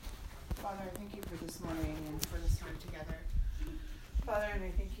this morning and for this time together. Father, and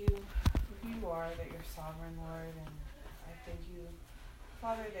I thank you for who you are, that you're sovereign, Lord, and I thank you,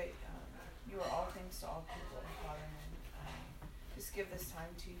 Father, that you are all things to all people, Father, and just give this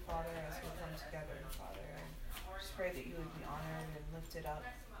time to you, Father, as we come together, Father, and just pray that you would be honored and lifted up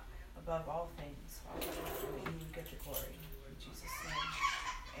above all things, Father, and that you would get the glory. In Jesus'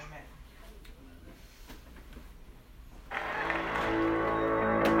 name, amen.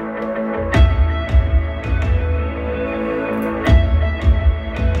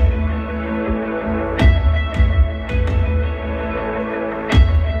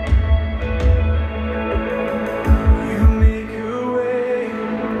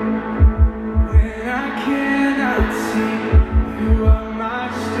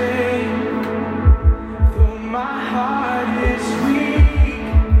 My heart is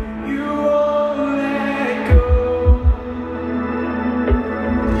weak. You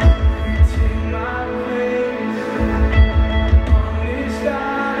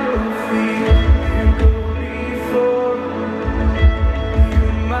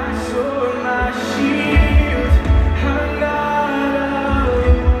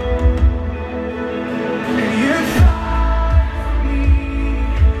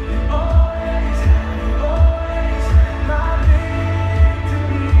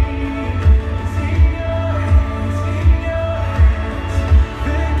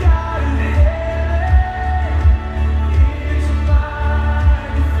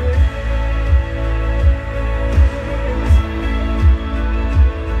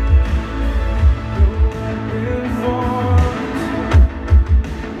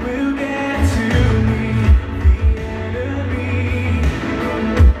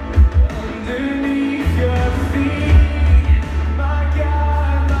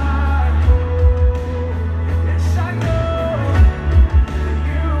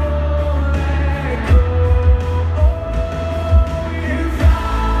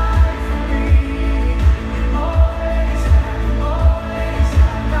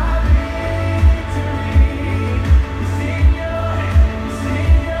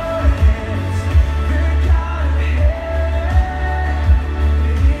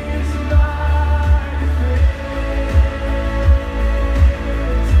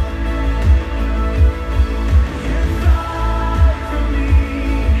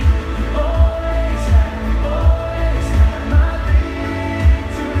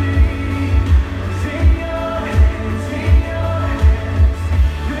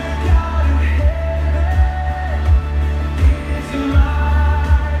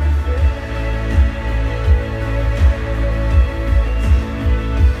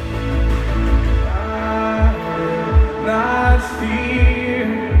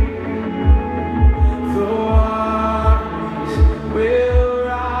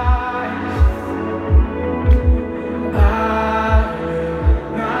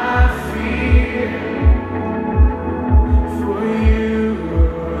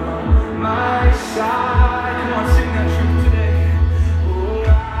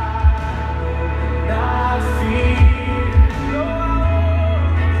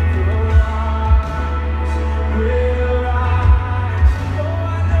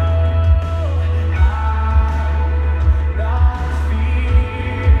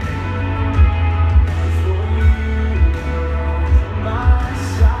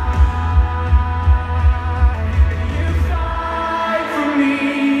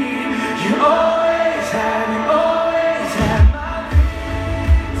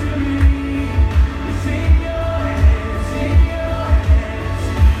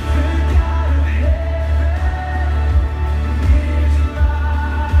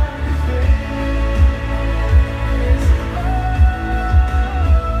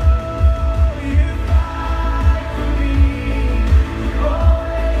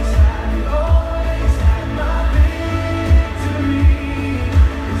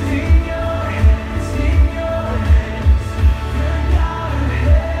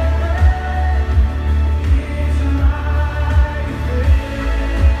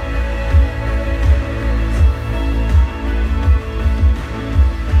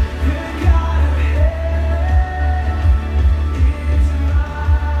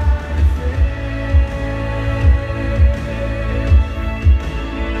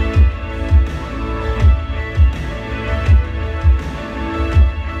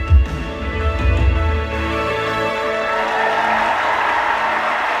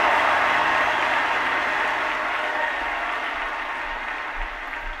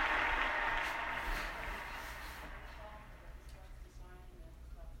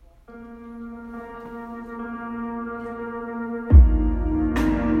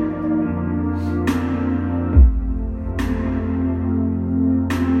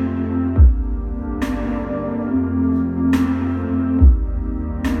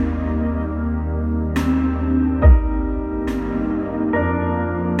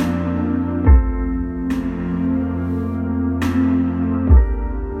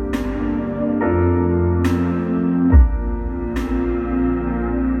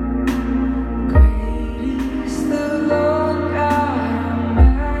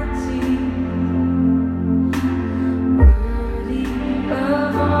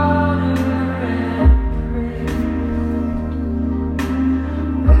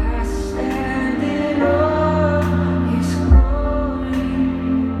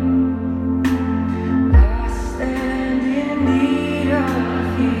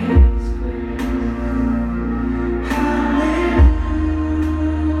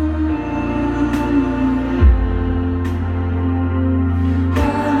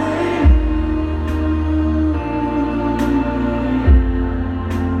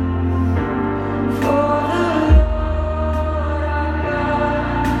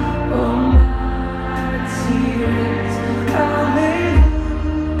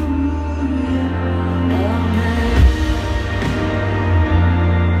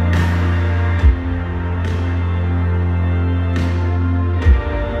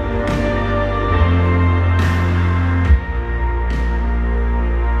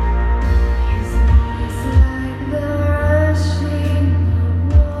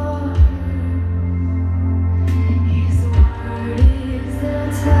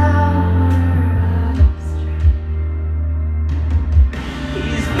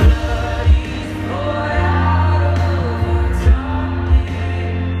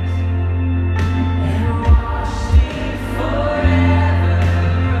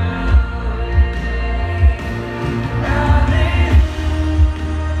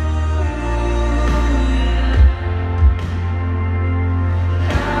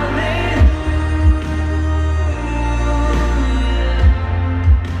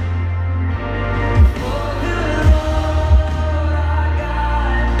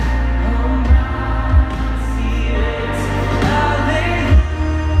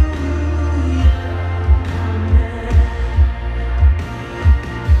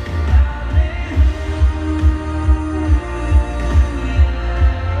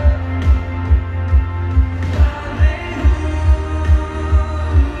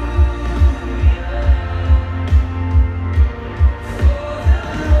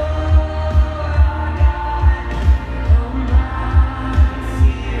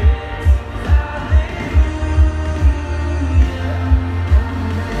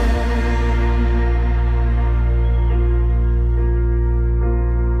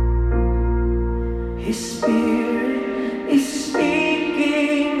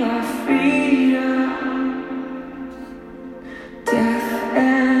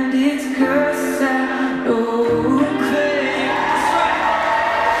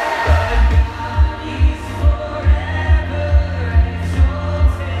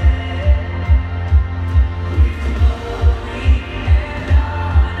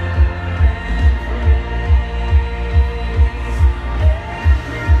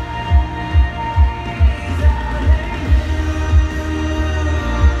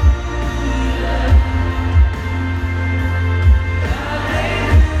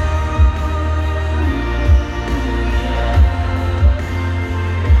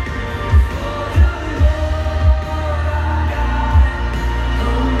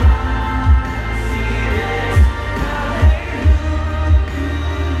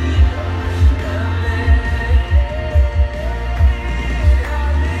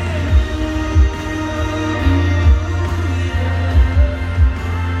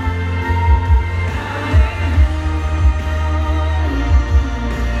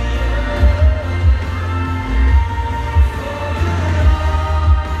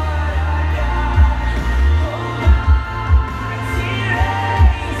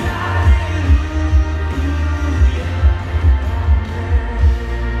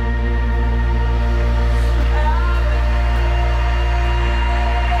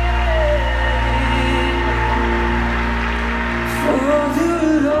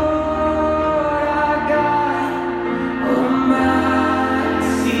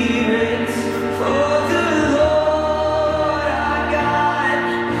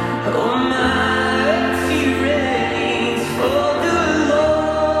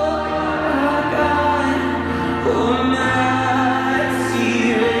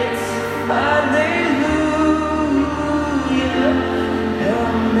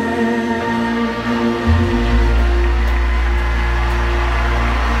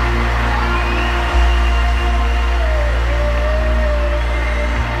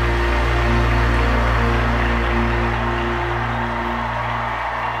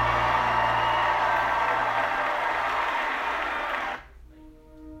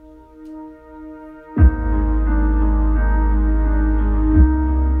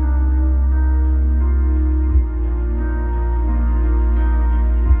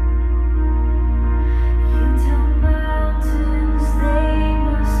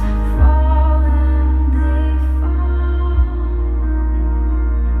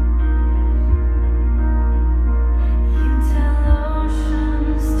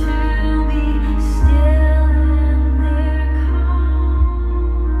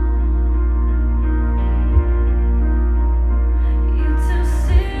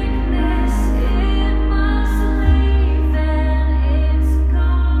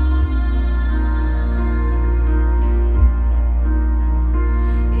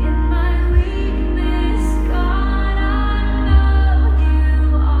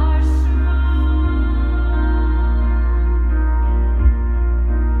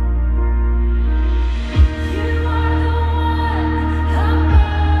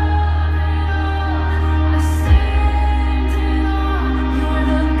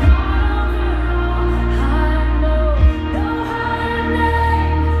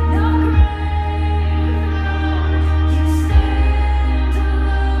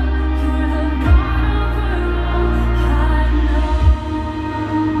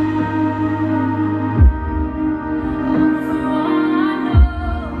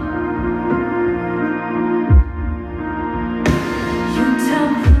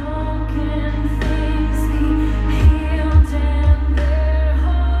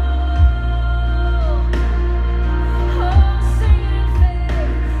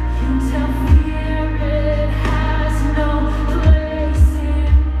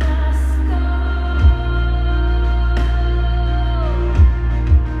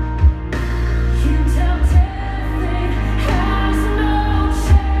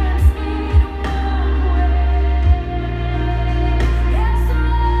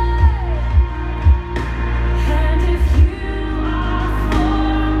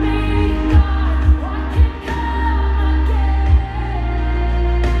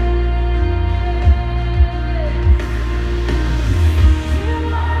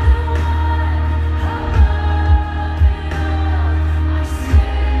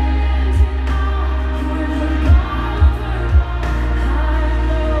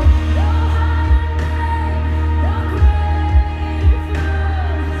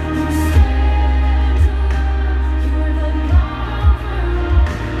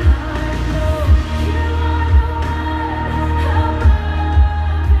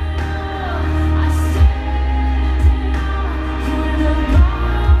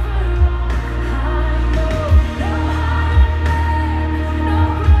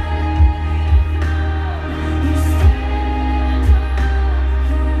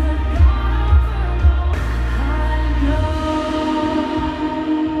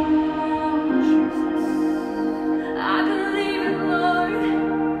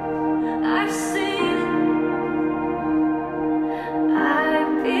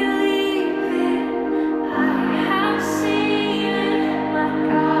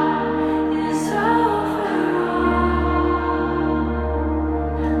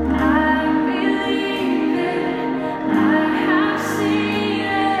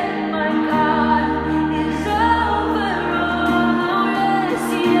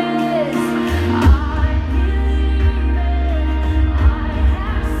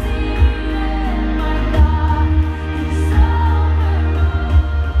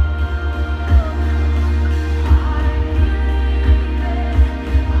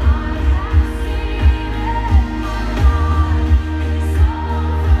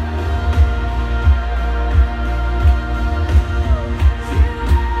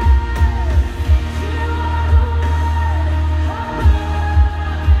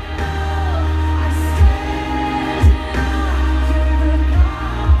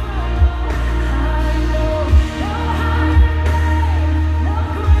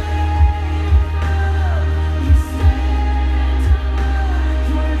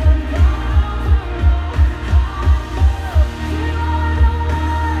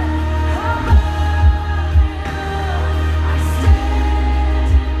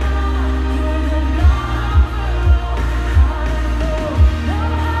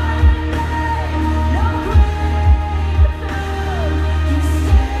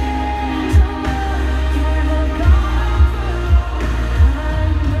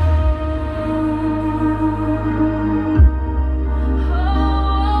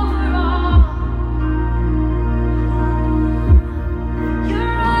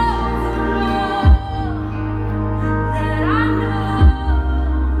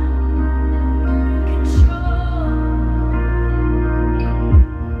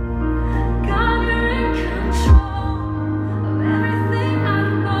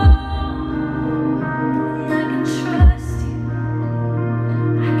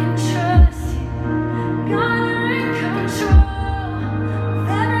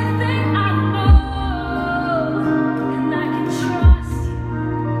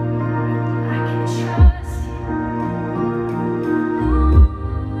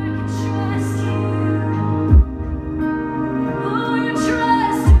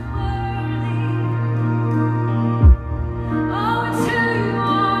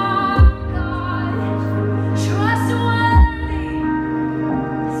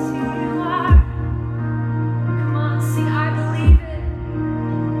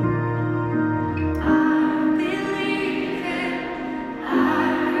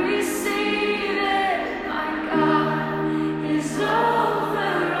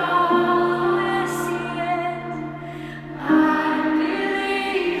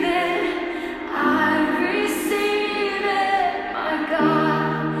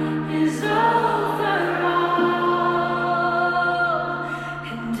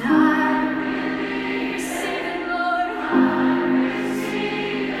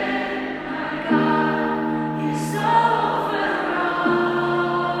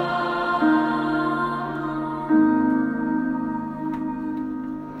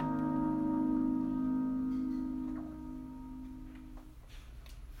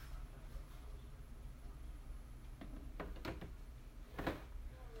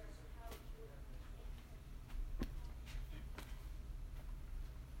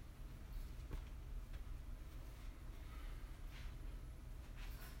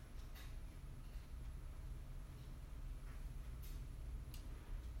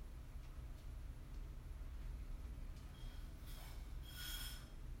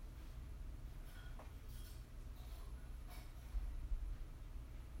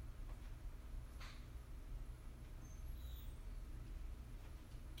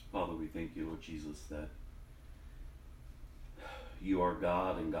we thank you, Lord Jesus, that you are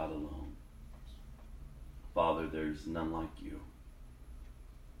God and God alone. Father, there's none like you.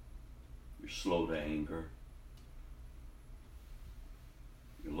 You're slow to anger.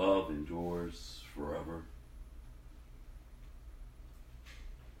 Your love endures forever.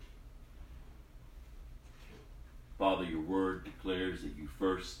 Father, your word declares that you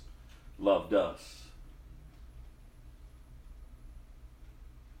first loved us.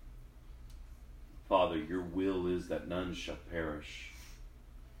 Father, your will is that none shall perish.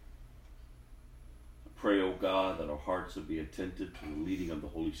 I pray, O God, that our hearts would be attentive to the leading of the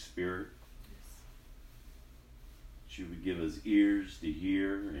Holy Spirit. That you would give us ears to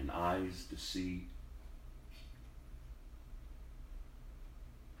hear and eyes to see.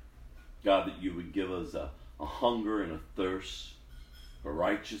 God, that you would give us a hunger and a thirst for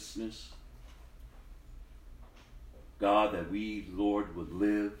righteousness. God, that we, Lord, would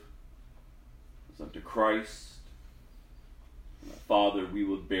live as unto Christ. And that, Father, we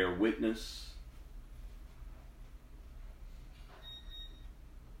would bear witness,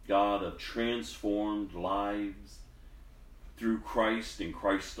 God, of transformed lives through Christ and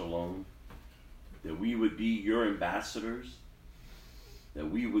Christ alone. That we would be your ambassadors.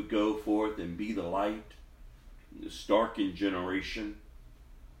 That we would go forth and be the light in this darkened generation.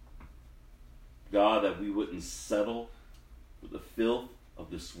 God, that we wouldn't settle for the filth of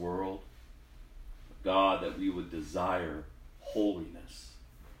this world. God, that we would desire holiness.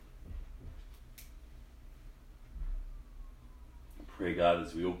 I pray, God,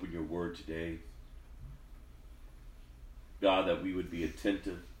 as we open your word today, God, that we would be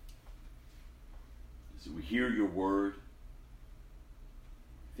attentive as we hear your word.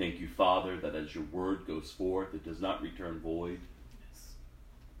 Thank you, Father, that as your word goes forth, it does not return void. Yes.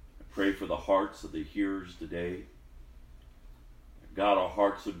 I pray for the hearts of the hearers today. God, our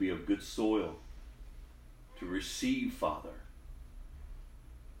hearts would be of good soil to receive, Father.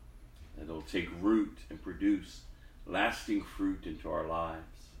 That it'll take root and produce lasting fruit into our lives.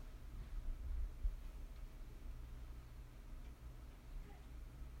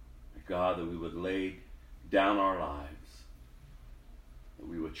 God, that we would lay down our lives. That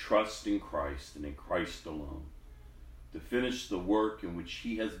we would trust in Christ and in Christ alone to finish the work in which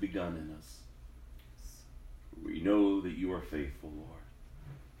he has begun in us. We know that you are faithful, Lord,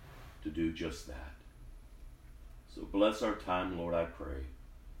 to do just that. So bless our time, Lord, I pray.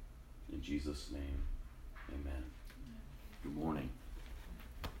 In Jesus' name, amen. Good morning.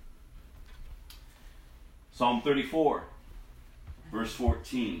 Psalm 34, verse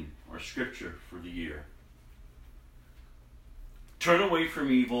 14, our scripture for the year. Turn away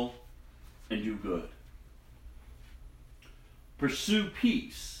from evil and do good. Pursue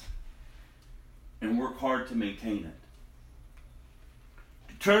peace and work hard to maintain it.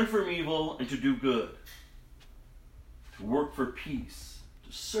 To turn from evil and to do good. To work for peace,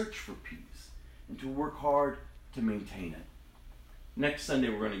 to search for peace, and to work hard to maintain it. Next Sunday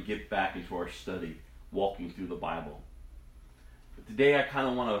we're going to get back into our study, walking through the Bible. But today I kind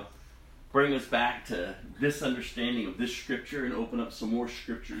of want to bring us back to this understanding of this scripture and open up some more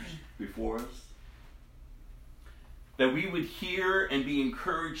scriptures before us. That we would hear and be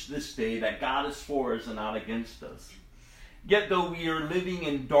encouraged this day that God is for us and not against us. Yet though we are living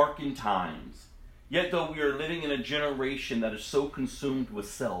in darkened times, yet though we are living in a generation that is so consumed with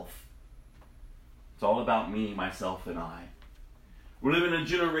self, it's all about me, myself, and I. We live in a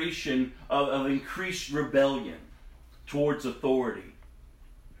generation of increased rebellion towards authority.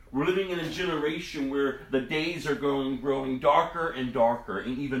 We're living in a generation where the days are growing darker and darker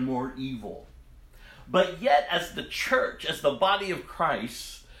and even more evil. But yet, as the church, as the body of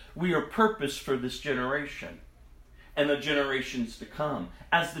Christ, we are purposed for this generation and the generations to come,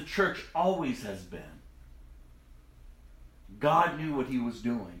 as the church always has been. God knew what he was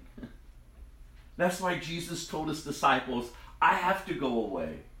doing. That's why Jesus told his disciples, I have to go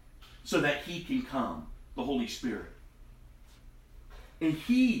away so that he can come, the Holy Spirit. And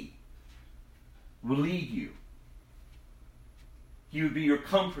he will lead you. He would be your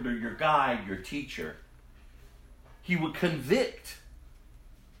comforter, your guide, your teacher. He would convict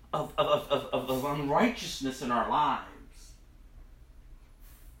of unrighteousness in our lives.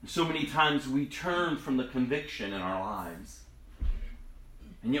 So many times we turn from the conviction in our lives.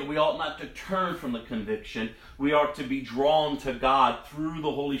 And yet we ought not to turn from the conviction. We are to be drawn to God through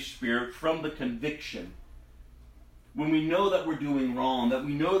the Holy Spirit from the conviction. When we know that we're doing wrong, that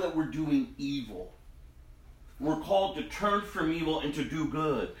we know that we're doing evil, we're called to turn from evil and to do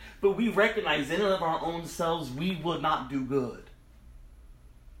good. But we recognize in and of our own selves we would not do good.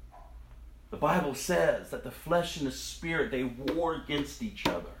 The Bible says that the flesh and the spirit, they war against each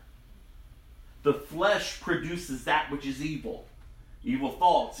other. The flesh produces that which is evil. Evil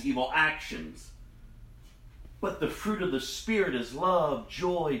thoughts, evil actions. But the fruit of the Spirit is love,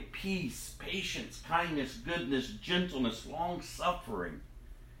 joy, peace, patience, kindness, goodness, gentleness, long-suffering.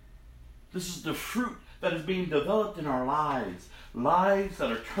 This is the fruit that is being developed in our lives. Lives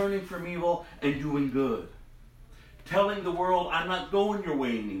that are turning from evil and doing good. Telling the world, I'm not going your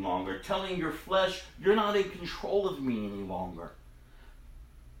way any longer. Telling your flesh, you're not in control of me any longer.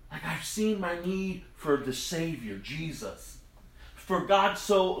 Like I've seen my need for the Savior, Jesus. For God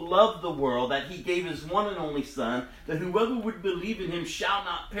so loved the world that he gave his one and only Son, that whoever would believe in him shall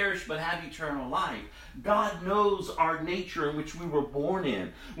not perish but have eternal life. God knows our nature in which we were born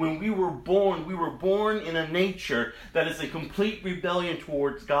in. When we were born in a nature that is a complete rebellion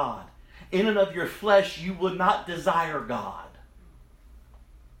towards God. In and of your flesh, you would not desire God.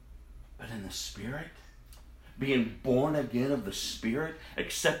 But in the Spirit, being born again of the Spirit,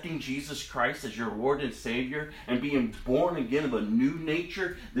 accepting Jesus Christ as your Lord and Savior, and being born again of a new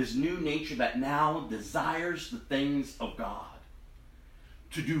nature, this new nature that now desires the things of God.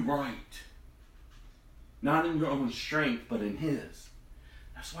 To do right. Not in your own strength, but in His.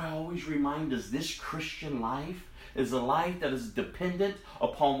 That's why I always remind us, this Christian life is a life that is dependent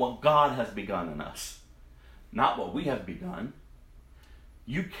upon what God has begun in us. Not what we have begun.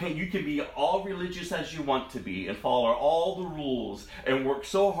 You can be all religious as you want to be and follow all the rules and work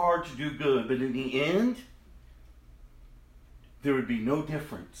so hard to do good, but in the end, there would be no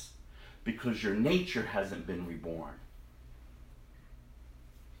difference because your nature hasn't been reborn.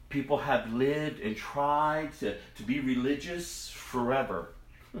 People have lived and tried to be religious forever.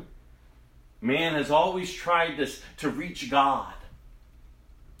 Man has always tried to reach God.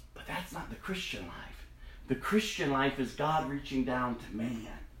 But that's not the Christian life. The Christian life is God reaching down to man.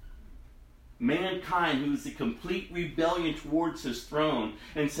 Mankind who is a complete rebellion towards his throne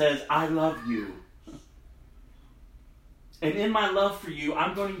and says, I love you. And in my love for you,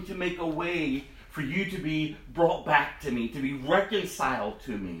 I'm going to make a way for you to be brought back to me, to be reconciled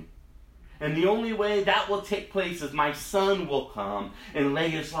to me. And the only way that will take place is my Son will come and lay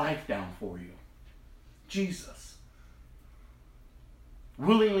his life down for you. Jesus.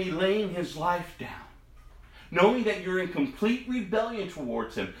 Willingly laying his life down. Knowing that you're in complete rebellion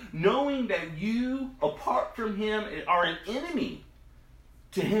towards him. Knowing that you, apart from him, are an enemy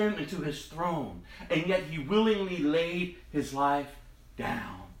to him and to his throne. And yet he willingly laid his life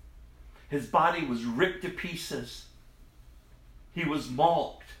down. His body was ripped to pieces. He was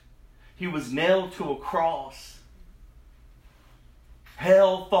mocked. He was nailed to a cross.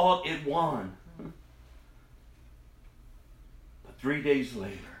 Hell thought it won. But 3 days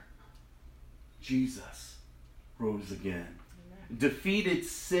later, Jesus rose again. Amen. Defeated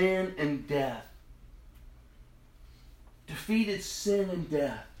sin and death. Defeated sin and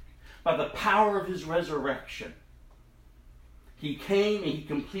death by the power of his resurrection. He came and he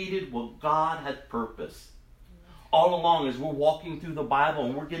completed what God had purposed. All along, as we're walking through the Bible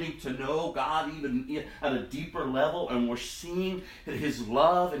and we're getting to know God even at a deeper level, and we're seeing his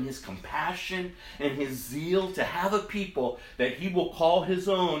love and his compassion and his zeal to have a people that he will call his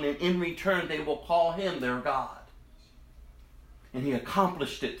own, and in return they will call him their God. And he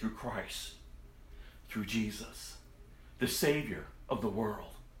accomplished it through Christ, through Jesus, the Savior of the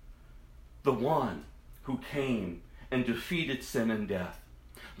world, the one who came and defeated sin and death,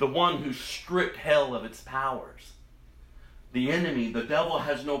 the one who stripped hell of its powers. The enemy, the devil,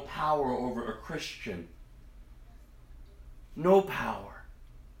 has no power over a Christian. No power.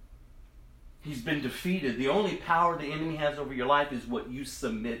 He's been defeated. The only power the enemy has over your life is what you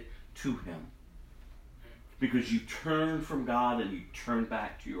submit to him. Because you turn from God and you turn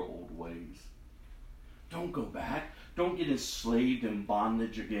back to your old ways. Don't go back. Don't get enslaved in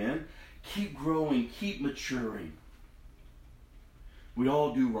bondage again. Keep growing. Keep maturing. We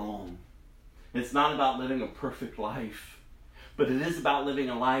all do wrong. It's not about living a perfect life. But it is about living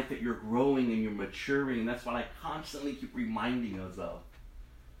a life that you're growing and you're maturing. And that's what I constantly keep reminding us of.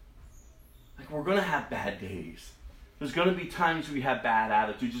 Like, we're going to have bad days. There's going to be times we have bad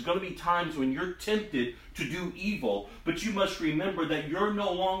attitudes. There's going to be times when you're tempted to do evil. But you must remember that you're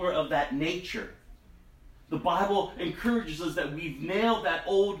no longer of that nature. The Bible encourages us that we've nailed that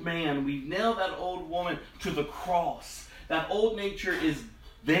old man. We've nailed that old woman to the cross. That old nature is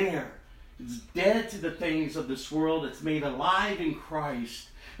there. It's dead to the things of this world. It's made alive in Christ.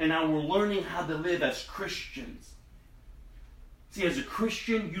 And now we're learning how to live as Christians. See, as a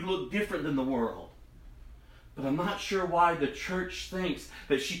Christian, you look different than the world. But I'm not sure why the church thinks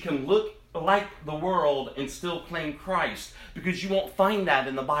that she can look like the world and still claim Christ. Because you won't find that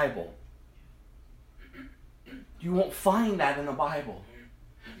in the Bible. You won't find that in the Bible.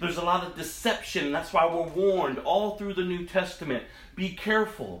 There's a lot of deception. That's why we're warned all through the New Testament. Be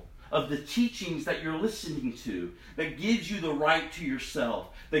careful of the teachings that you're listening to that gives you the right to yourself,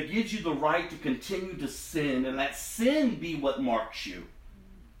 that gives you the right to continue to sin, and that sin be what marks you.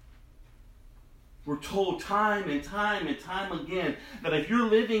 We're told time and time and time again that if you're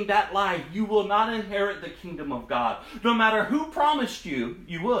living that life, you will not inherit the kingdom of God. No matter who promised you,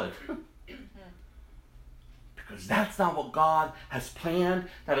 you would. Because that's not what God has planned.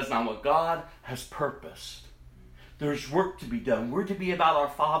 That is not what God has purposed. There's work to be done. We're to be about our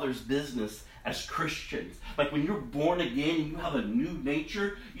Father's business as Christians. Like when you're born again and you have a new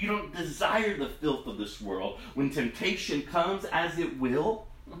nature, you don't desire the filth of this world. When temptation comes, as it will,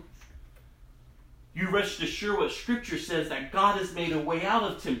 you rest assured what Scripture says, that God has made a way out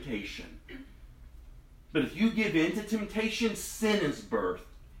of temptation. But if you give in to temptation, sin is birthed.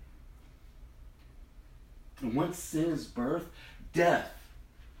 And once sin is birthed, death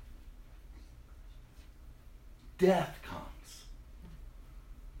comes.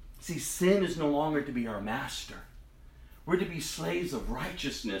 See, sin is no longer to be our master. We're to be slaves of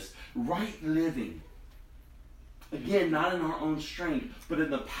righteousness, right living. Again, not in our own strength, but in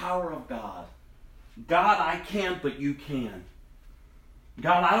the power of God. God, I can't, but you can.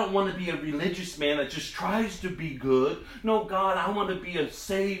 God, I don't want to be a religious man that just tries to be good. No, God, I want to be a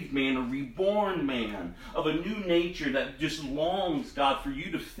saved man, a reborn man of a new nature that just longs, God, for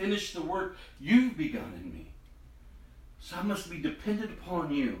you to finish the work you've begun in me. So I must be dependent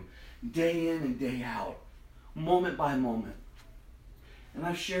upon you day in and day out, moment by moment. And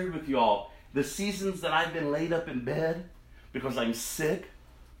I've shared with you all the seasons that I've been laid up in bed because I'm sick,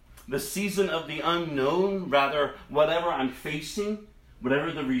 the season of the unknown, rather, whatever I'm facing,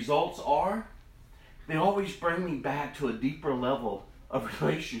 whatever the results are, they always bring me back to a deeper level of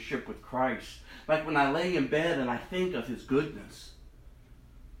relationship with Christ. Like when I lay in bed and I think of His goodness.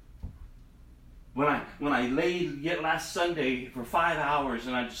 When I laid yet last Sunday for 5 hours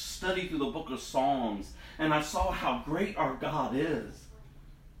and I just studied through the book of Psalms and I saw how great our God is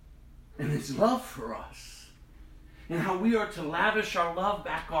and His love for us and how we are to lavish our love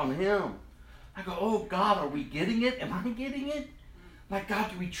back on Him. I go, oh God, are we getting it? Am I getting it? Like,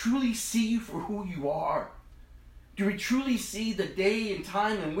 God, do we truly see you for who you are? Do we truly see the day and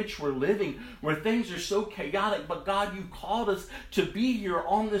time in which we're living, where things are so chaotic, but God, you called us to be here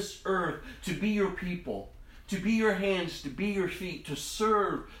on this earth, to be your people, to be your hands, to be your feet, to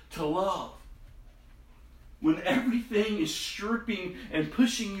serve, to love. When everything is stripping and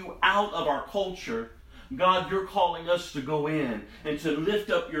pushing you out of our culture, God, you're calling us to go in and to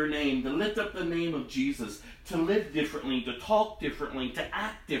lift up your name, to lift up the name of Jesus, to live differently, to talk differently, to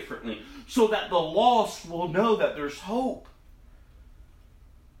act differently, so that the lost will know that there's hope.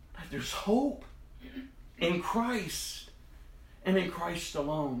 That there's hope in Christ and in Christ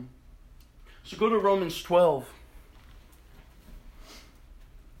alone. So go to Romans 12.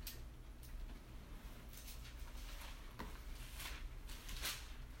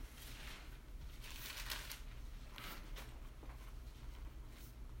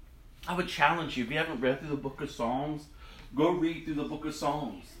 I would challenge you, if you haven't read through the book of Psalms, go read through the book of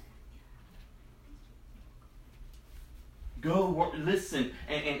Psalms. Go listen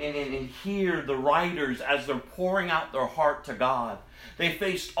and hear the writers as they're pouring out their heart to God. They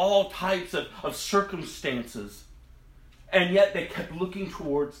faced all types of circumstances, and yet they kept looking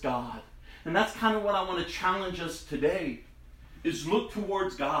towards God. And that's kind of what I want to challenge us today, is look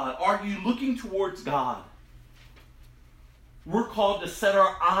towards God. Are you looking towards God? We're called to set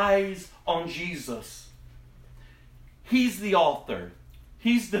our eyes on Jesus. He's the author.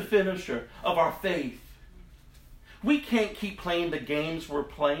 He's the finisher of our faith. We can't keep playing the games we're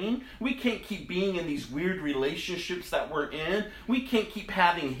playing. We can't keep being in these weird relationships that we're in. We can't keep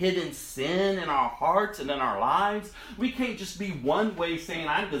having hidden sin in our hearts and in our lives. We can't just be one way saying,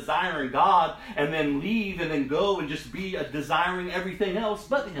 I'm desiring God, and then leave and then go and just be desiring everything else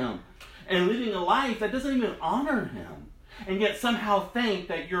but Him. And living a life that doesn't even honor Him. And yet somehow think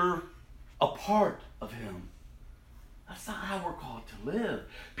that you're a part of Him. That's not how we're called to live.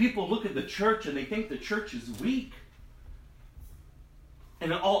 People look at the church and they think the church is weak.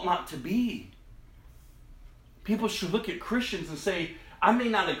 And it ought not to be. People should look at Christians and say, I may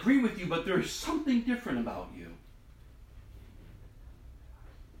not agree with you, but there is something different about you.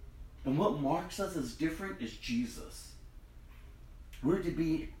 And what marks us as different is Jesus. We're to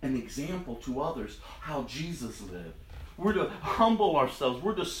be an example to others how Jesus lived. We're to humble ourselves.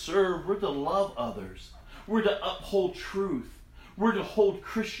 We're to serve. We're to love others. We're to uphold truth. We're to hold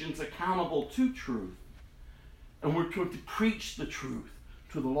Christians accountable to truth. And we're to preach the truth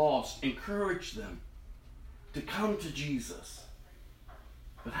to the lost. Encourage them to come to Jesus.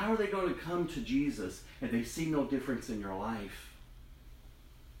 But how are they going to come to Jesus if they see no difference in your life?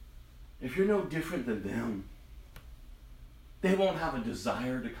 If you're no different than them, they won't have a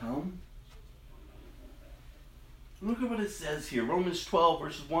desire to come. Look at what it says here, Romans 12,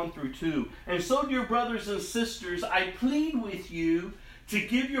 verses 1 through 2. And so, dear brothers and sisters, I plead with you to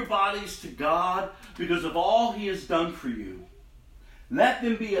give your bodies to God because of all He has done for you. Let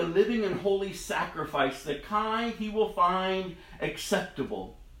them be a living and holy sacrifice, the kind He will find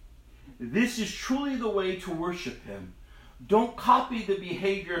acceptable. This is truly the way to worship Him. Don't copy the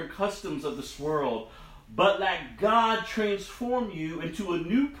behavior and customs of this world, but let God transform you into a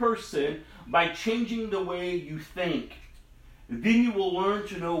new person by changing the way you think. Then you will learn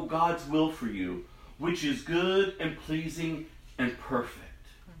to know God's will for you, which is good and pleasing and perfect.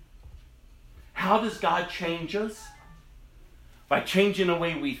 How does God change us? By changing the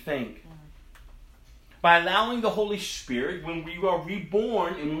way we think. By allowing the Holy Spirit, when we are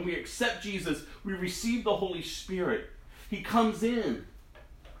reborn and when we accept Jesus, we receive the Holy Spirit. He comes in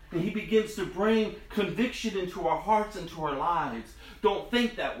and He begins to bring conviction into our hearts and to our lives. Don't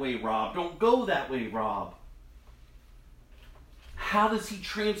think that way, Rob. Don't go that way, Rob. How does He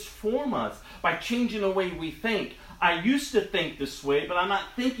transform us? By changing the way we think. I used to think this way, but I'm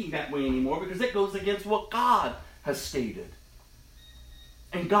not thinking that way anymore because it goes against what God has stated.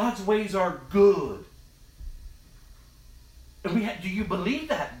 And God's ways are good. And do you believe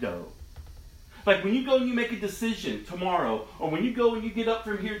that, though? Like when you go and you make a decision tomorrow, or when you go and you get up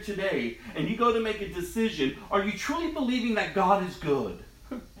from here today, and you go to make a decision, are you truly believing that God is good?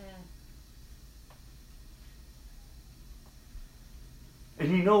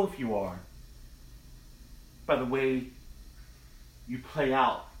 And you know if you are, by the way you play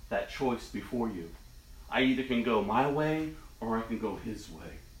out that choice before you. I either can go my way, or I can go His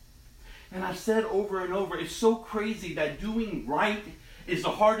way. And I've said over and over, it's so crazy that doing right is the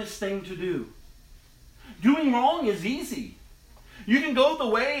hardest thing to do. Doing wrong is easy. You can go the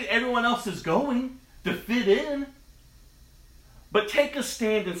way everyone else is going to fit in. But take a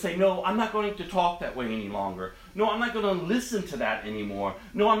stand and say, no, I'm not going to talk that way any longer. No, I'm not going to listen to that anymore.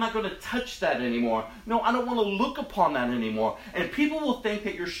 No, I'm not going to touch that anymore. No, I don't want to look upon that anymore. And people will think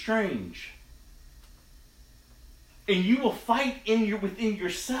that you're strange. And you will fight within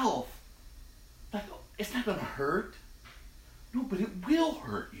yourself. Like, it's not going to hurt. No, but it will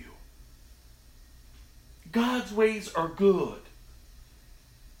hurt you. God's ways are good.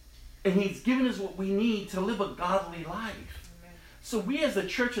 And He's given us what we need to live a godly life. Amen. So we as a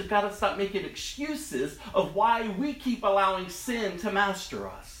church have got to stop making excuses of why we keep allowing sin to master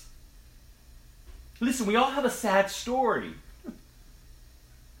us. Listen, we all have a sad story.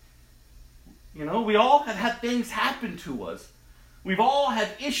 You know, we all have had things happen to us. We've all had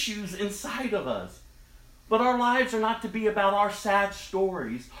issues inside of us. But our lives are not to be about our sad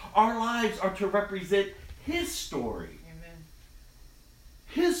stories. Our lives are to represent His story. Amen.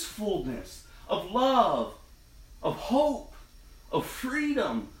 His fullness of love, of hope, of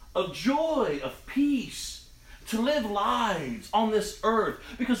freedom, of joy, of peace. To live lives on this earth.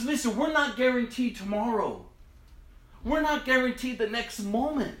 Because listen, we're not guaranteed tomorrow. We're not guaranteed the next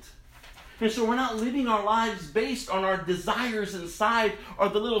moment. And so we're not living our lives based on our desires inside or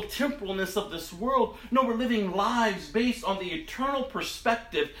the little temporalness of this world. No, we're living lives based on the eternal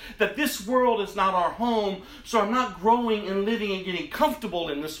perspective that this world is not our home, so I'm not growing and living and getting comfortable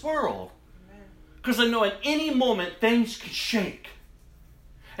in this world. Because I know at any moment things could shake.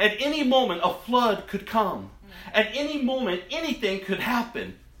 At any moment a flood could come. At any moment anything could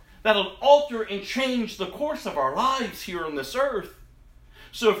happen that'll alter and change the course of our lives here on this earth.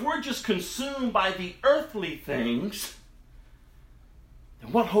 So if we're just consumed by the earthly things,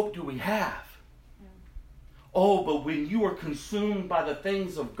 then what hope do we have? Oh, but when you are consumed by the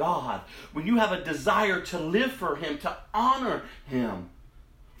things of God, when you have a desire to live for Him, to honor Him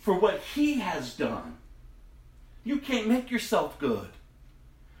for what He has done, you can't make yourself good.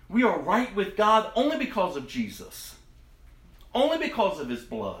 We are right with God only because of Jesus. Only because of His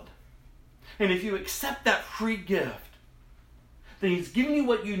blood. And if you accept that free gift, then He's giving you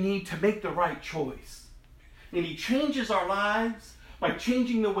what you need to make the right choice. And He changes our lives by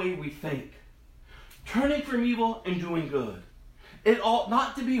changing the way we think. Turning from evil and doing good. It ought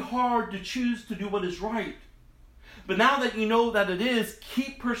not to be hard to choose to do what is right. But now that you know that it is,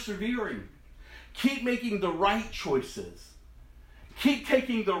 keep persevering. Keep making the right choices. Keep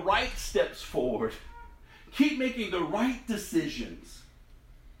taking the right steps forward. Keep making the right decisions.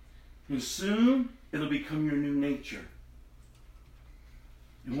 And soon it'll become your new nature.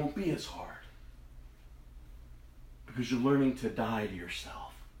 It won't be as hard because you're learning to die to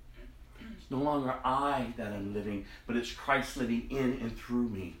yourself. no longer I that am living, but it's Christ living in and through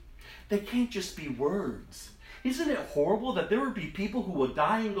me. They can't just be words. Isn't it horrible that there would be people who will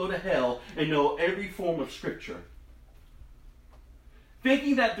die and go to hell and know every form of Scripture?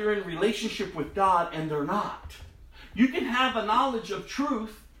 Thinking that they're in relationship with God and they're not. You can have a knowledge of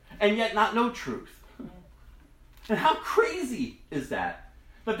truth and yet not know truth. And how crazy is that?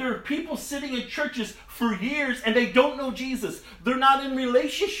 That there are people sitting in churches for years and they don't know Jesus. They're not in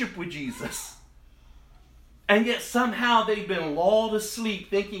relationship with Jesus. And yet somehow they've been lulled asleep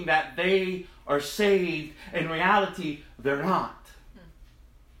thinking that they are saved. In reality, they're not.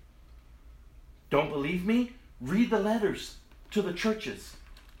 Don't believe me? Read the letters to the churches.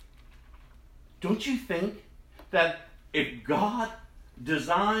 Don't you think that if God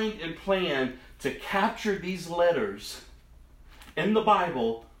designed and planned to capture these letters in the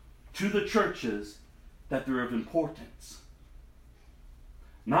Bible to the churches, that they're of importance?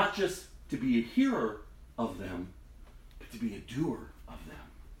 Not just to be a hearer of them, but to be a doer of them.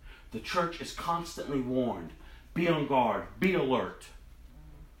 The church is constantly warned. Be on guard. Be alert.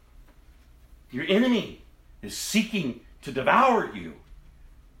 Your enemy is seeking to devour you.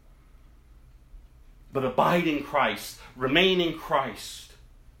 But abide in Christ. Remain in Christ.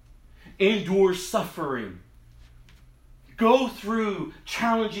 Endure suffering. Go through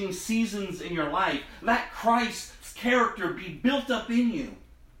challenging seasons in your life. Let Christ's character be built up in you.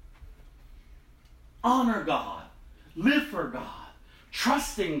 Honor God. Live for God.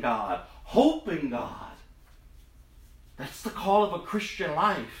 Trust in God. Hope in God. That's the call of a Christian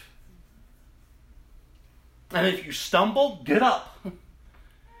life. And if you stumble, get up.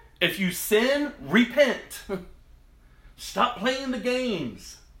 If you sin, repent. Stop playing the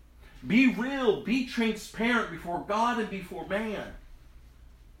games. Be real. Be transparent before God and before man.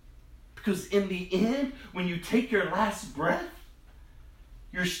 Because in the end, when you take your last breath,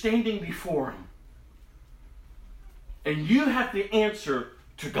 you're standing before Him. And you have to answer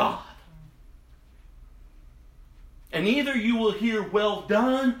to God. And either you will hear, well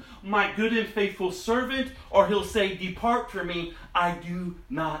done, my good and faithful servant, or He'll say, depart from me, I do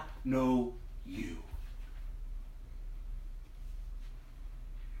not know you.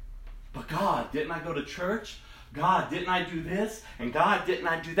 But God, didn't I go to church? God, didn't I do this? And God, didn't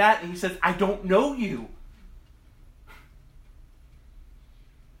I do that? And He says, I don't know you.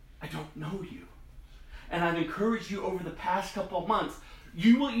 I don't know you. And I've encouraged you over the past couple of months,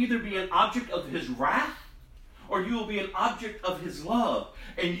 you will either be an object of His wrath, or you will be an object of His love.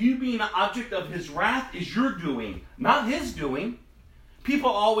 And you being an object of His wrath is your doing, not His doing. People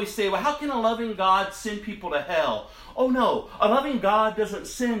always say, well, how can a loving God send people to hell? Oh no, a loving God doesn't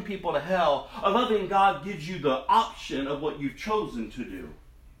send people to hell. A loving God gives you the option of what you've chosen to do.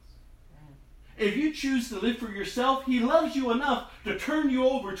 If you choose to live for yourself, He loves you enough to turn you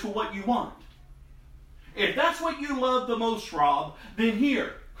over to what you want. If that's what you love the most, Rob, then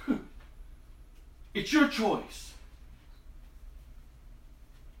here. It's your choice.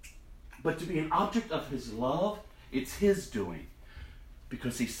 But to be an object of His love, it's His doing.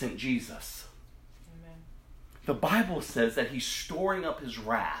 Because He sent Jesus. Amen. The Bible says that He's storing up His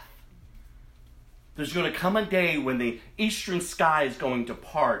wrath. There's going to come a day when the eastern sky is going to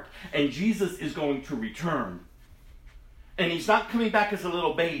part and Jesus is going to return. And He's not coming back as a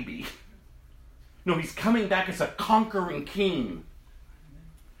little baby. No, He's coming back as a conquering king.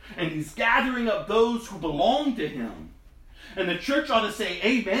 And He's gathering up those who belong to Him. And the church ought to say,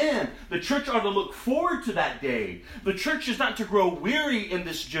 amen. The church ought to look forward to that day. The church is not to grow weary in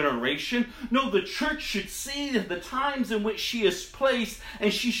this generation. No, the church should see the times in which she is placed,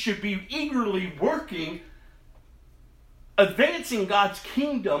 and she should be eagerly working, advancing God's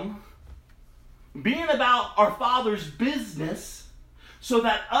kingdom, being about our Father's business, so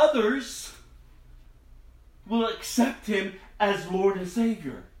that others will accept Him as Lord and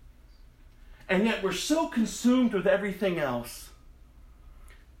Savior. And yet we're so consumed with everything else.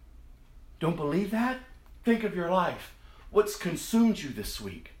 Don't believe that? Think of your life. What's consumed you this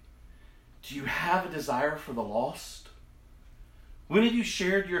week? Do you have a desire for the lost? When have you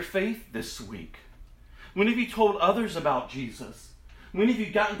shared your faith this week? When have you told others about Jesus? When have you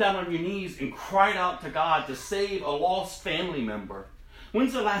gotten down on your knees and cried out to God to save a lost family member?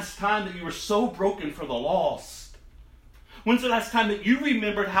 When's the last time that you were so broken for the lost? When's the last time that you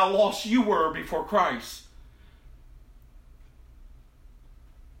remembered how lost you were before Christ?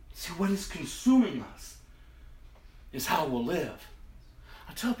 See, what is consuming us is how we'll live.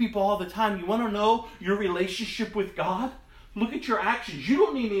 I tell people all the time, you want to know your relationship with God? Look at your actions. You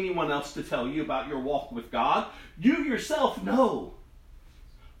don't need anyone else to tell you about your walk with God. You yourself know.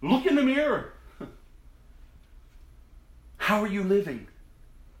 Look in the mirror. How are you living?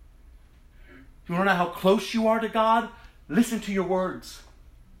 You want to know how close you are to God? Listen to your words.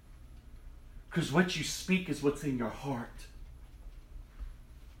 Because what you speak is what's in your heart.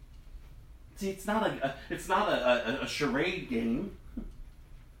 See, it's not a charade game.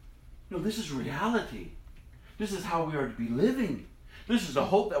 No, this is reality. This is how we are to be living. This is the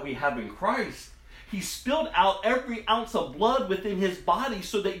hope that we have in Christ. He spilled out every ounce of blood within his body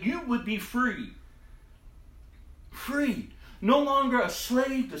so that you would be free. Free. No longer a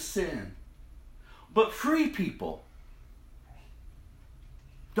slave to sin, but free people.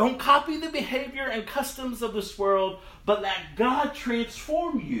 Don't copy the behavior and customs of this world, but let God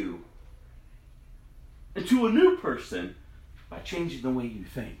transform you into a new person by changing the way you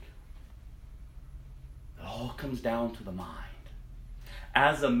think. It all comes down to the mind.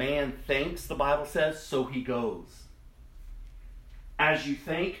 As a man thinks, the Bible says, so he goes. As you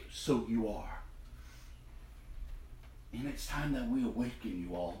think, so you are. And it's time that we awaken,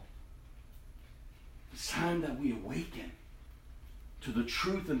 you all. It's time that we awaken to the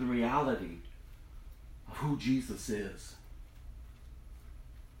truth and the reality of who Jesus is.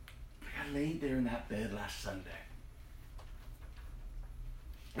 I laid there in that bed last Sunday.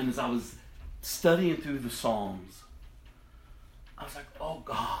 And as I was studying through the Psalms, I was like, oh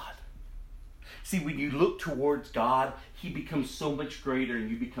God. See, when you look towards God, he becomes so much greater and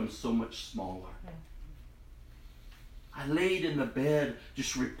you become so much smaller. I laid in the bed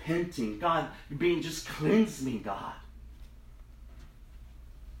just repenting. God, just cleanse me, God.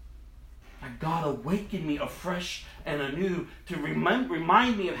 Like, God, awaken me afresh and anew to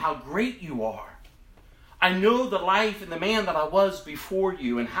remind me of how great you are. I know the life and the man that I was before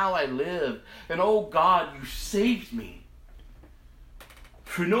you and how I lived. And oh God, you saved me.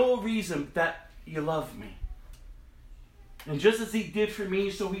 For no reason that you love me. And just as he did for me,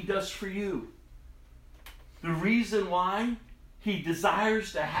 so he does for you. The reason why he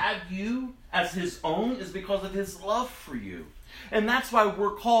desires to have you as his own is because of his love for you. And that's why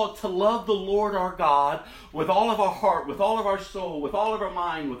we're called to love the Lord our God with all of our heart, with all of our soul, with all of our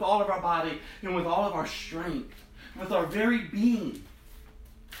mind, with all of our body, and with all of our strength, with our very being.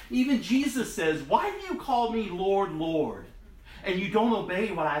 Even Jesus says, why do you call me Lord, Lord, and you don't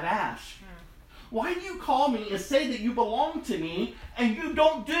obey what I've asked? Why do you call me and say that you belong to me and you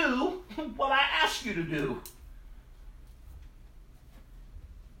don't do what I ask you to do?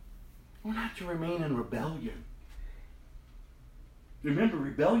 We're not to remain in rebellion. Remember,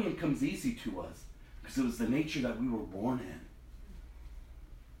 rebellion comes easy to us because it was the nature that we were born in.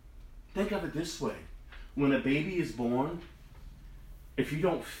 Think of it this way. When a baby is born, if you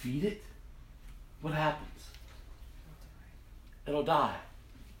don't feed it, what happens? It'll die.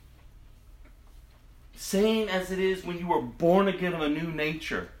 Same as it is when you were born again of a new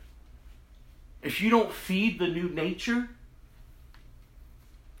nature. If you don't feed the new nature,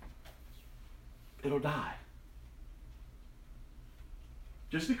 it'll die.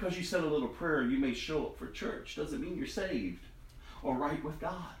 Just because you said a little prayer, you may show up for church, doesn't mean you're saved or right with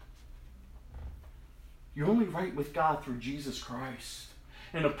God. You're only right with God through Jesus Christ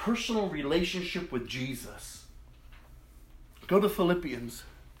and a personal relationship with Jesus. Go to Philippians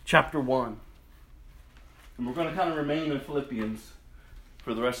chapter 1. And we're going to kind of remain in Philippians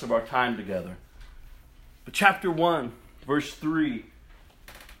for the rest of our time together. But chapter 1, verse 3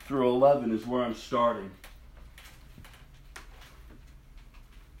 through 11 is where I'm starting.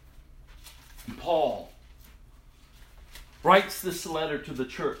 And Paul writes this letter to the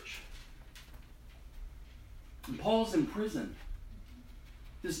church. And Paul's in prison.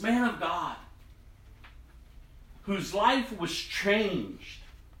 This man of God, whose life was changed.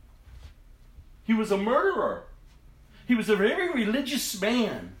 He was a murderer. He was a very religious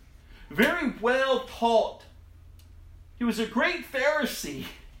man, very well taught. He was a great Pharisee.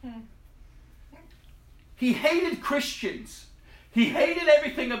 He hated Christians. He hated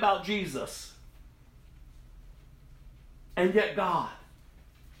everything about Jesus. And yet God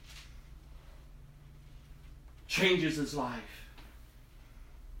changes his life.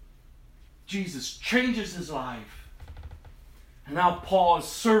 Jesus changes his life. And now Paul is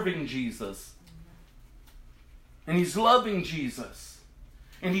serving Jesus. And he's loving Jesus.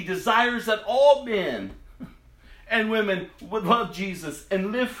 And he desires that all men and women would love Jesus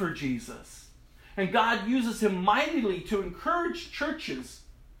and live for Jesus. And God uses him mightily to encourage churches.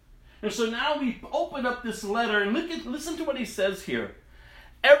 And so now we open up this letter and listen to what he says here.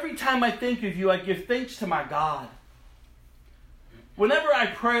 Every time I think of you, I give thanks to my God. Whenever I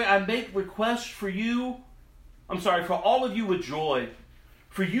pray, I make requests for all of you with joy.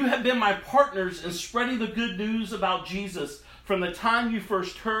 For you have been my partners in spreading the good news about Jesus from the time you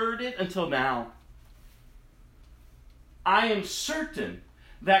first heard it until now. I am certain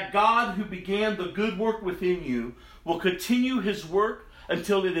that God who began the good work within you will continue his work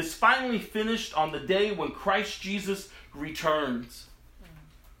until it is finally finished on the day when Christ Jesus returns.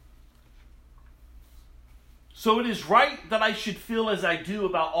 So it is right that I should feel as I do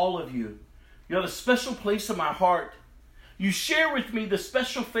about all of you. You have a special place in my heart. You share with me the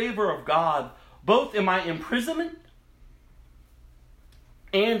special favor of God, both in my imprisonment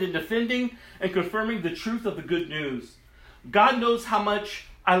and in defending and confirming the truth of the good news. God knows how much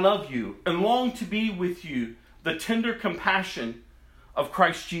I love you and long to be with you, the tender compassion of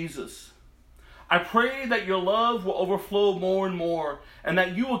Christ Jesus. I pray that your love will overflow more and more, and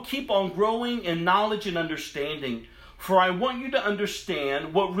that you will keep on growing in knowledge and understanding. For I want you to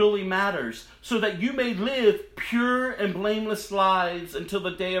understand what really matters, so that you may live pure and blameless lives until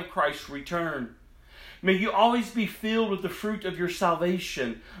the day of Christ's return. May you always be filled with the fruit of your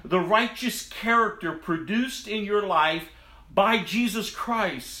salvation, the righteous character produced in your life by Jesus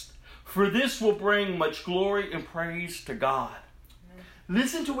Christ. For this will bring much glory and praise to God.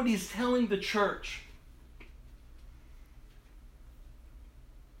 Listen to what he's telling the church.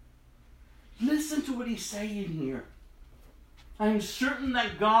 Listen to what he's saying here. I am certain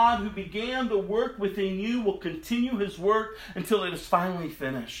that God who began the work within you will continue his work until it is finally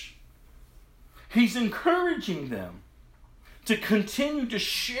finished. He's encouraging them to continue to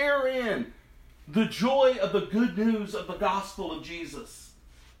share in the joy of the good news of the gospel of Jesus.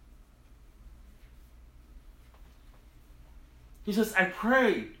 He says, I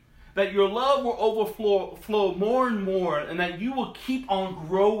pray that your love will overflow more and more, and that you will keep on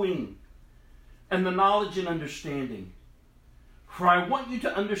growing in the knowledge and understanding. For I want you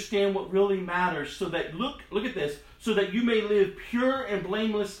to understand what really matters, so that, look at this, so that you may live pure and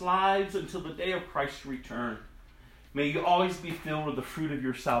blameless lives until the day of Christ's return. May you always be filled with the fruit of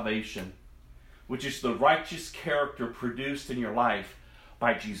your salvation, which is the righteous character produced in your life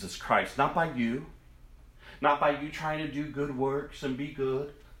by Jesus Christ. Not by you. Not by you trying to do good works and be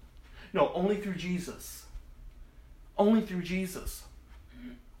good. No, only through Jesus. Only through Jesus.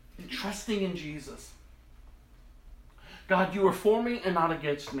 And trusting in Jesus. God, you are for me and not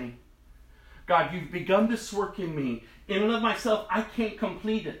against me. God, you've begun this work in me. In and of myself, I can't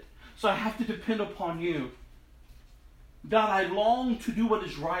complete it. So I have to depend upon you. God, I long to do what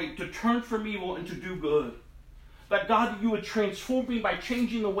is right, to turn from evil and to do good. That God, you would transform me by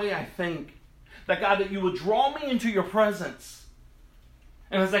changing the way I think. That God, that you would draw me into your presence.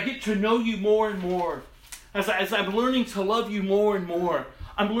 And as I get to know you more and more, as I'm learning to love you more and more,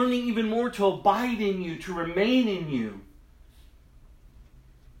 I'm learning even more to abide in you, to remain in you.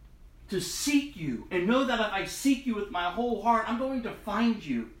 To seek you, and know that if I seek you with my whole heart, I'm going to find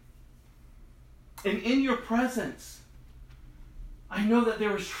you. And in your presence, I know that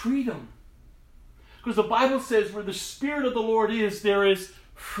there is freedom. Because the Bible says where the Spirit of the Lord is, there is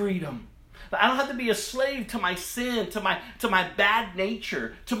freedom. I don't have to be a slave to my sin, to my bad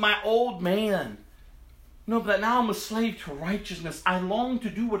nature, to my old man. No, but now I'm a slave to righteousness. I long to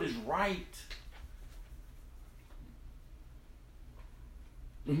do what is right.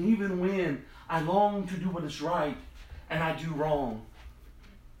 And even when I long to do what is right and I do wrong,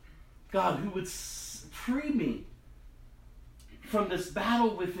 God, who would free me from this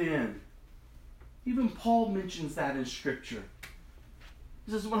battle within. Even Paul mentions that in Scripture.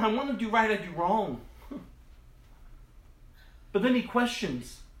 He says, when I want to do right, I do wrong. But then he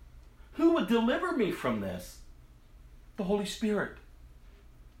questions, who would deliver me from this? The Holy Spirit.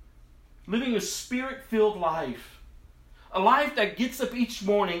 Living a Spirit-filled life. A life that gets up each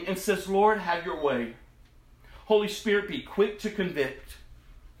morning and says, Lord, have your way. Holy Spirit, be quick to convict.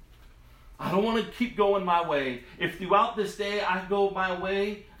 I don't want to keep going my way. If throughout this day I go my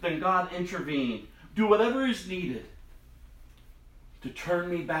way, then God intervene. Do whatever is needed to turn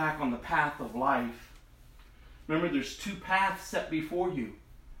me back on the path of life. Remember, there's two paths set before you.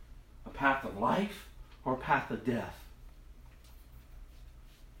 A path of life or a path of death.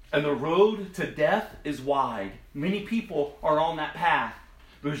 And the road to death is wide. Many people are on that path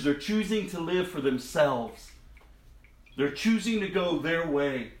because they're choosing to live for themselves. They're choosing to go their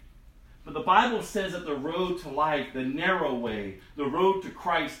way. But the Bible says that the road to life, the narrow way, the road to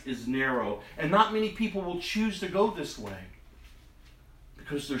Christ is narrow. And not many people will choose to go this way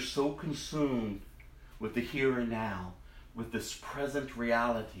because they're so consumed with the here and now, with this present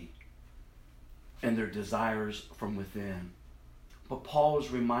reality and their desires from within. But Paul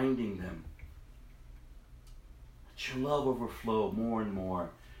is reminding them that your love overflow more and more,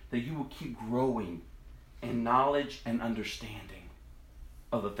 that you will keep growing in knowledge and understanding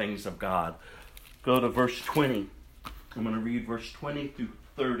of the things of God. Go to verse 20. I'm going to read verse 20 through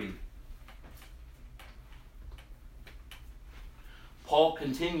 30. Paul Paul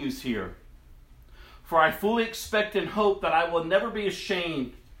continues here. For I fully expect and hope that I will never be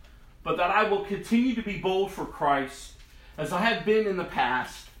ashamed, but that I will continue to be bold for Christ, as I have been in the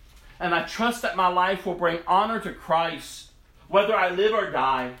past. And I trust that my life will bring honor to Christ, whether I live or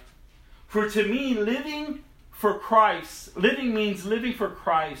die. For to me, living means living for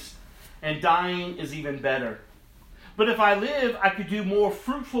Christ, and dying is even better. But if I live, I could do more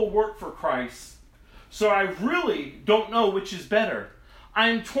fruitful work for Christ. So I really don't know which is better. I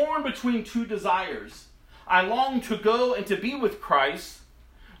am torn between two desires. I long to go and to be with Christ,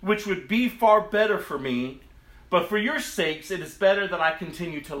 which would be far better for me. But for your sakes, it is better that I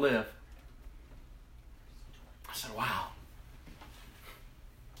continue to live. I said, wow.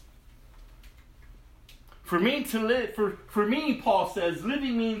 For me to live, for me, Paul says,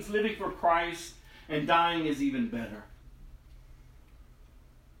 living means living for Christ, and dying is even better.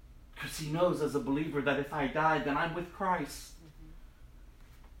 Because he knows as a believer that if I die, then I'm with Christ.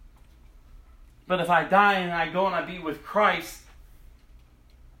 But if I die and I go and I be with Christ,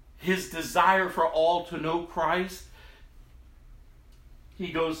 his desire for all to know Christ,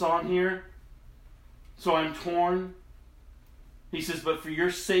 he goes on here, so I'm torn. He says, but for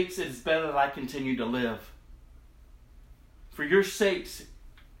your sakes, it is better that I continue to live. For your sakes,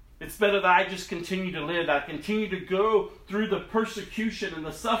 it's better that I just continue to live, that I continue to go through the persecution and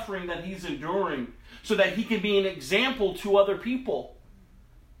the suffering that he's enduring, so that he can be an example to other people.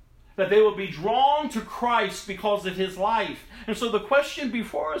 That they will be drawn to Christ because of his life. And so the question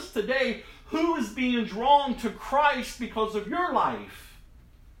before us today, who is being drawn to Christ because of your life?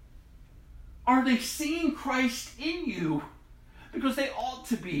 Are they seeing Christ in you? Because they ought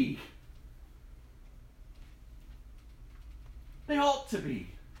to be. They ought to be.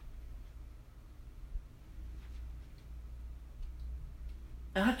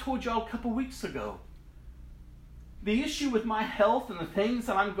 And I told y'all a couple weeks ago, the issue with my health and the things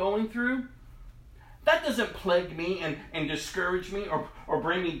that I'm going through, that doesn't plague me and discourage me or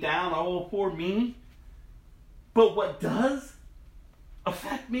bring me down, oh, poor me. But what does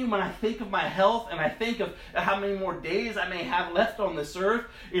affect me when I think of my health and I think of how many more days I may have left on this earth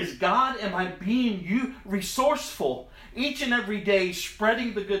is, God, am I being resourceful each and every day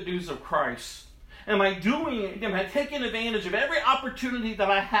spreading the good news of Christ? Am I taking advantage of every opportunity that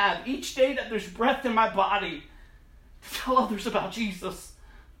I have each day that there's breath in my body to tell others about Jesus?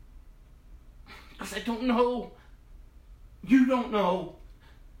 Because I don't know. You don't know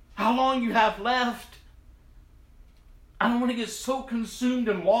how long you have left. I don't want to get so consumed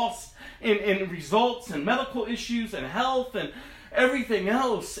and lost in results and medical issues and health and everything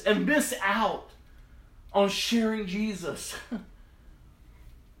else and miss out on sharing Jesus.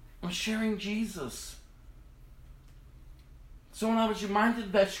 On sharing Jesus. So when I was reminded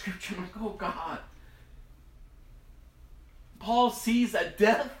of that scripture, I'm like, oh God. Paul sees that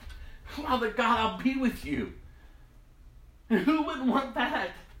death. Father God, I'll be with you. And who wouldn't want that?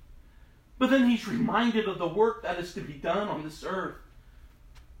 But then he's reminded of the work that is to be done on this earth.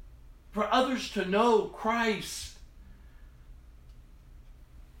 For others to know Christ.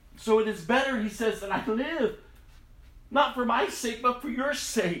 So it is better, he says, that I live. Not for my sake, but for your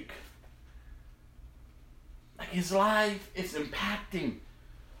sake. Like his life is impacting.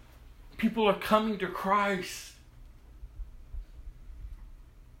 People are coming to Christ.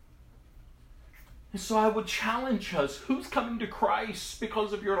 And so I would challenge us, who's coming to Christ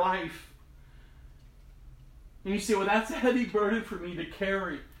because of your life? And you say, well, that's a heavy burden for me to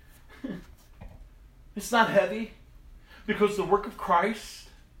carry. It's not heavy, because the work of Christ,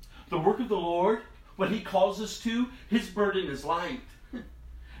 the work of the Lord, what he calls us to, his burden is light.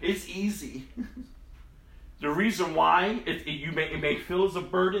 It's easy. The reason why it may feel as a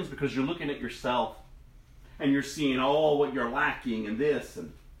burden is because you're looking at yourself and you're seeing, oh, what you're lacking and this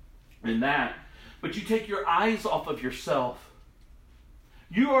and that. But you take your eyes off of yourself.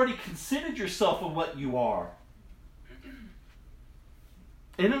 You already considered yourself of what you are.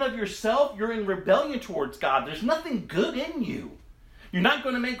 In and of yourself, you're in rebellion towards God. There's nothing good in you. You're not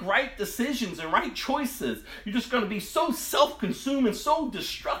going to make right decisions and right choices. You're just going to be so self-consumed and so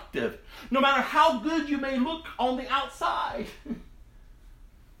destructive, no matter how good you may look on the outside.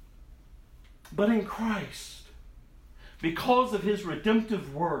 But in Christ, because of his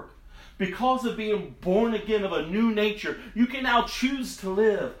redemptive work, because of being born again of a new nature, you can now choose to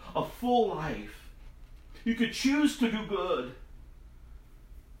live a full life. You could choose to do good.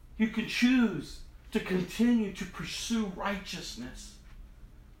 You could choose to continue to pursue righteousness.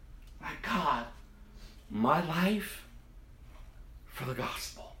 Like, God, my life for the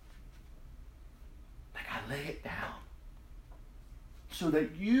gospel. Like, I lay it down so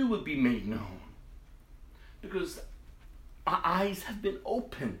that you would be made known. Because our eyes have been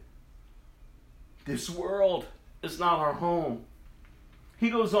opened. This world is not our home. He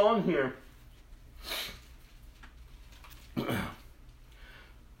goes on here.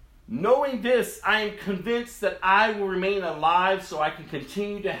 Knowing this, I am convinced that I will remain alive so I can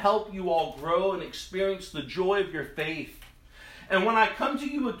continue to help you all grow and experience the joy of your faith. And when I come to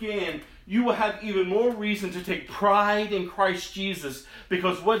you again, you will have even more reason to take pride in Christ Jesus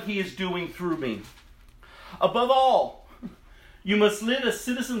because what he is doing through me. Above all, you must live as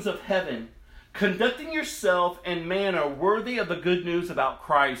citizens of heaven, conducting yourself in manner worthy of the good news about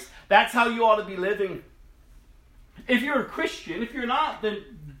Christ. That's how you ought to be living. If you're a Christian, if you're not, then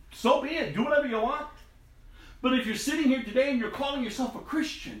so be it. Do whatever you want. But if you're sitting here today and you're calling yourself a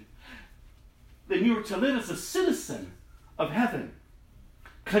Christian, then you are to live as a citizen of heaven,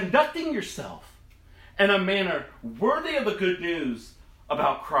 conducting yourself in a manner worthy of the good news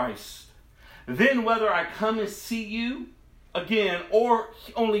about Christ. Then whether I come and see you again or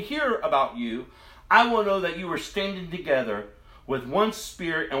only hear about you, I will know that you are standing together with one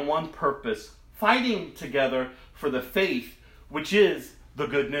spirit and one purpose, fighting together for the faith, which is the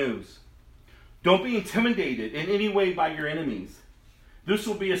good news. Don't be intimidated in any way by your enemies. This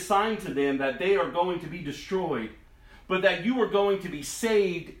will be a sign to them that they are going to be destroyed, but that you are going to be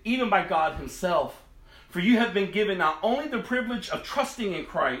saved even by God himself. For you have been given not only the privilege of trusting in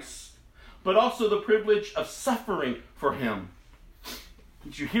Christ, but also the privilege of suffering for him.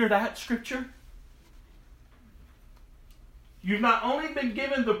 Did you hear that scripture? You've not only been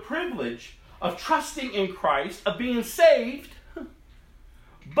given the privilege of trusting in Christ, of being saved,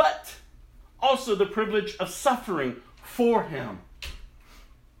 but also the privilege of suffering for him.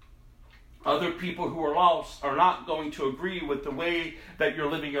 Other people who are lost are not going to agree with the way that you're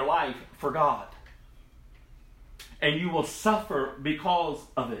living your life for God. And you will suffer because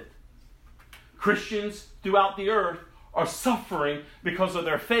of it. Christians throughout the earth are suffering because of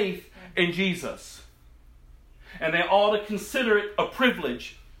their faith in Jesus. And they ought to consider it a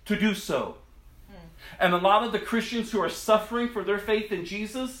privilege to do so. And a lot of the Christians who are suffering for their faith in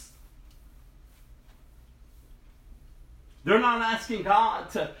Jesus, they're not asking God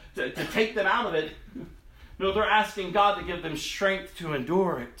to take them out of it. No, they're asking God to give them strength to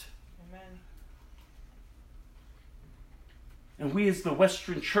endure it. Amen. And we as the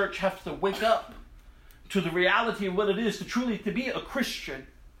Western Church have to wake up to the reality of what it is to truly to be a Christian.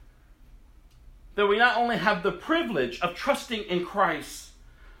 That we not only have the privilege of trusting in Christ,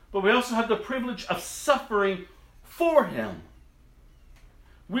 but we also have the privilege of suffering for him.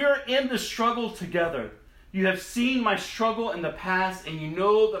 We are in the struggle together. You have seen my struggle in the past, and you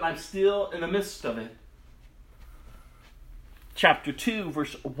know that I'm still in the midst of it. Chapter 2,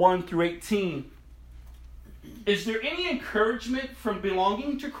 verse 1 through 18. Is there any encouragement from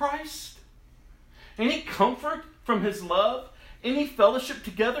belonging to Christ? Any comfort from his love? Any fellowship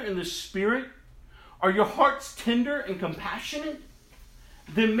together in the Spirit? Are your hearts tender and compassionate?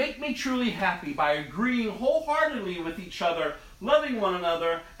 Then make me truly happy by agreeing wholeheartedly with each other, loving one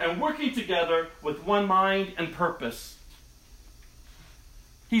another, and working together with one mind and purpose.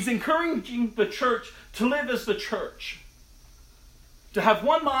 He's encouraging the church to live as the church, to have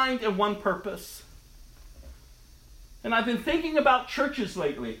one mind and one purpose. And I've been thinking about churches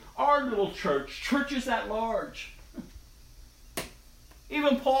lately, our little church, churches at large.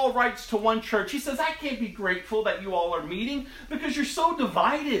 Even Paul writes to one church. He says, I can't be grateful that you all are meeting because you're so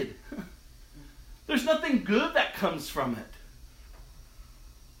divided. There's nothing good that comes from it.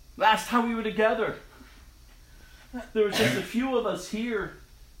 Last time we were together, there was just a few of us here.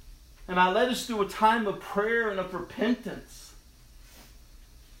 And I led us through a time of prayer and of repentance.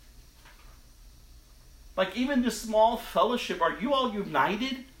 Like even this small fellowship, are you all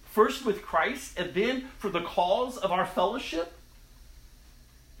united first with Christ and then for the cause of our fellowship?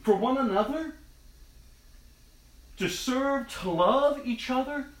 For one another? To serve, to love each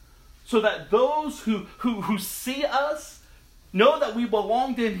other? So that those who see us know that we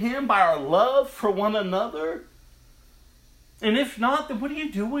belong to him by our love for one another? And if not, then what are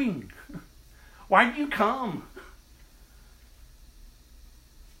you doing? Why do you come?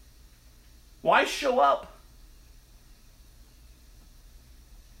 Why show up?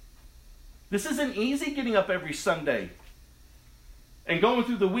 This isn't easy, getting up every Sunday and going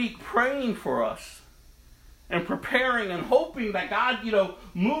through the week praying for us and preparing and hoping that God,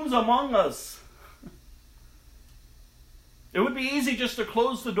 moves among us. It would be easy just to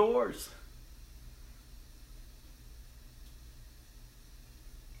close the doors.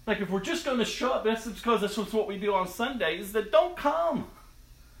 Like if we're just going to show up, that's because this is what we do on Sundays, that don't come.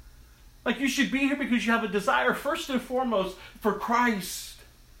 Like you should be here because you have a desire first and foremost for Christ.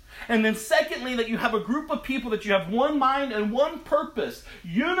 And then secondly, that you have a group of people that you have one mind and one purpose,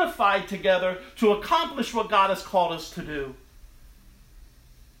 unified together to accomplish what God has called us to do.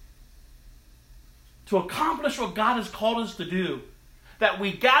 To accomplish what God has called us to do. That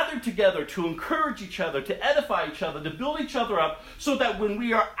we gather together to encourage each other, to edify each other, to build each other up, so that when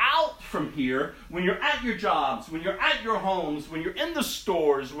we are out from here, when you're at your jobs, when you're at your homes, when you're in the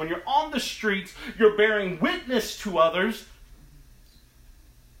stores, when you're on the streets, you're bearing witness to others.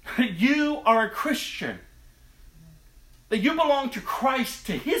 You are a Christian. That you belong to Christ,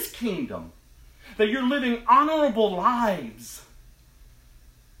 to His kingdom. That you're living honorable lives.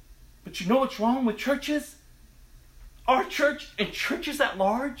 But you know what's wrong with churches? Our church and churches at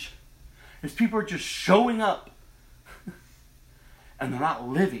large is people are just showing up and they're not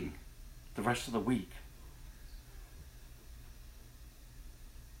living the rest of the week.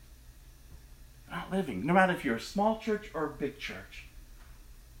 They're not living, no matter if you're a small church or a big church.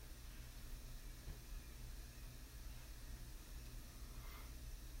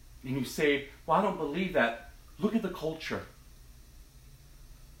 And you say, well, I don't believe that. Look at the culture.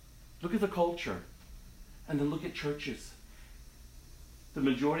 Look at the culture. And then look at churches. The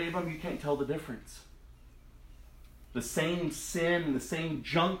majority of them, you can't tell the difference. The same sin and the same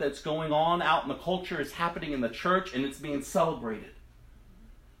junk that's going on out in the culture is happening in the church, and it's being celebrated.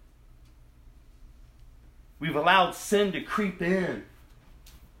 We've allowed sin to creep in.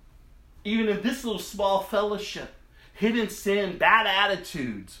 Even in this little small fellowship, hidden sin, bad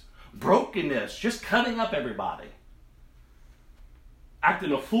attitudes, brokenness, just cutting up everybody.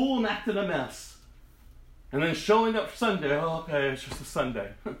 Acting a fool and acting a mess. And then showing up Sunday, oh, okay, it's just a Sunday.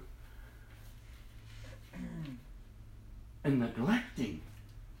 And neglecting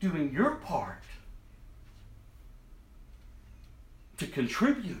doing your part to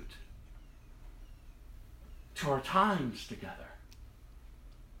contribute to our times together.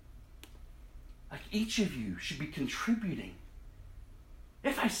 Like each of you should be contributing.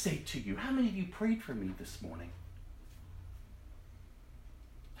 If I say to you, how many of you prayed for me this morning?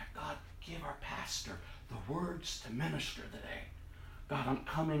 That God give our pastor the words to minister today. God, I'm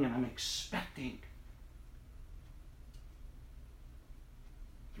coming and I'm expecting.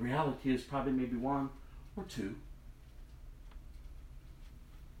 The reality is probably maybe one or two.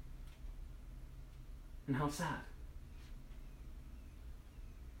 And how sad.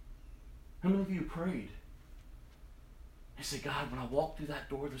 How many of you prayed? I said, God, when I walk through that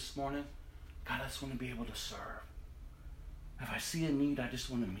door this morning, God, I just want to be able to serve. If I see a need, I just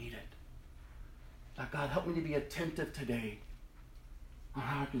want to meet it. Now, God, help me to be attentive today on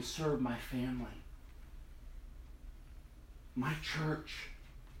how I can serve my family, my church.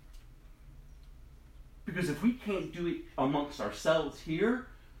 Because if we can't do it amongst ourselves here,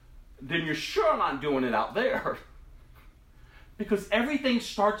 then you're sure not doing it out there. Because everything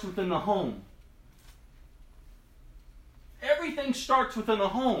starts within the home. Everything starts within the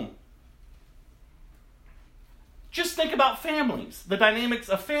home. Just think about families, the dynamics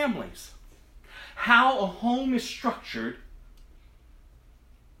of families. How a home is structured,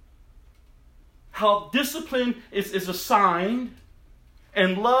 how discipline is assigned,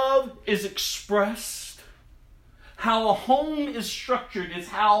 and love is expressed. How a home is structured is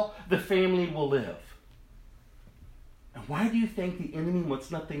how the family will live. And why do you think the enemy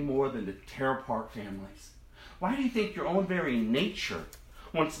wants nothing more than to tear apart families? Why do you think your own very nature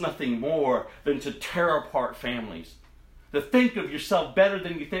wants nothing more than to tear apart families? To think of yourself better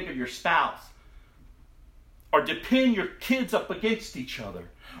than you think of your spouse. Or to pin your kids up against each other.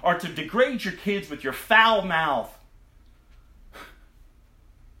 Or to degrade your kids with your foul mouth.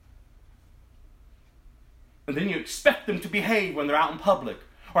 And then you expect them to behave when they're out in public.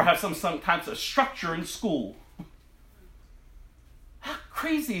 Or have some types of structure in school. How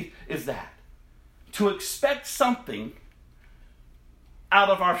crazy is that? To expect something out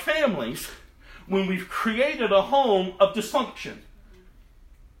of our families when we've created a home of dysfunction.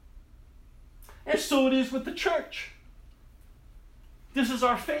 And so it is with the church. This is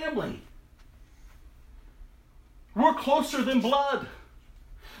our family. We're closer than blood.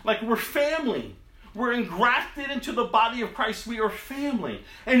 Like we're family. We're engrafted into the body of Christ. We are family.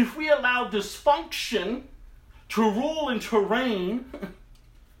 And if we allow dysfunction to rule and to reign,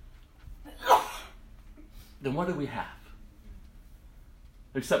 then what do we have?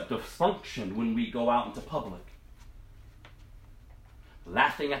 Except dysfunction when we go out into public.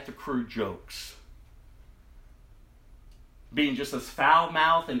 Laughing at the crude jokes. Being just as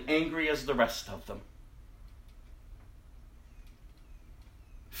foul-mouthed and angry as the rest of them.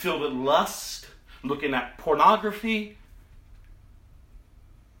 Filled with lust, looking at pornography,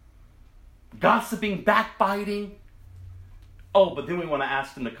 gossiping, backbiting, Oh, but then we want to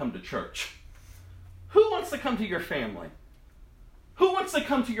ask them to come to church. Who wants to come to your family? Who wants to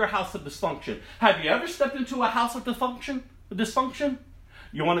come to your house of dysfunction? Have you ever stepped into a house of dysfunction?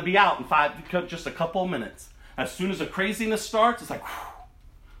 You want to be out in just a couple of minutes. As soon as the craziness starts, it's like, whew.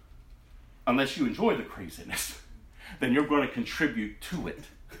 Unless you enjoy the craziness, then you're going to contribute to it.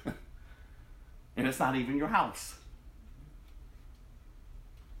 And it's not even your house.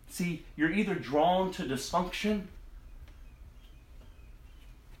 See, you're either drawn to dysfunction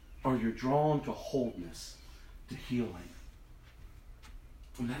or you're drawn to wholeness, to healing.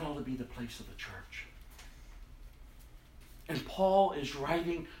 And that ought to be the place of the church. And Paul is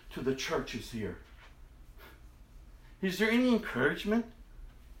writing to the churches here. Is there any encouragement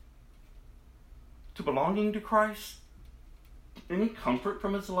to belonging to Christ? Any comfort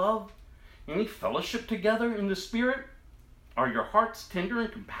from his love? Any fellowship together in the Spirit? Are your hearts tender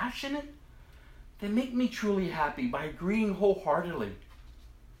and compassionate? Then make me truly happy by agreeing wholeheartedly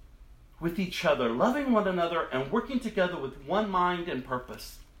with each other, loving one another, and working together with one mind and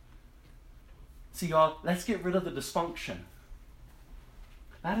purpose. See, y'all, let's get rid of the dysfunction.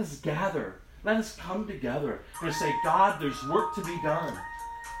 Let us gather. Let us come together and say, God, there's work to be done.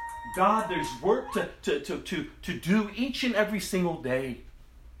 God, there's work to do each and every single day.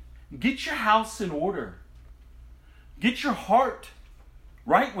 Get your house in order. Get your heart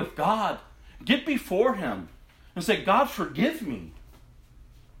right with God. Get before him and say, God, forgive me.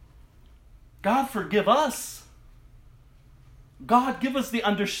 God, forgive us. God, give us the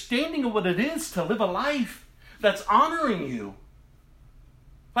understanding of what it is to live a life that's honoring you.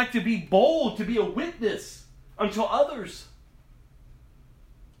 Like to be bold, to be a witness unto others.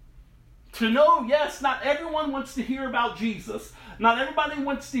 To know, yes, not everyone wants to hear about Jesus. Not everybody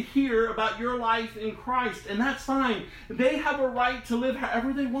wants to hear about your life in Christ, and that's fine. They have a right to live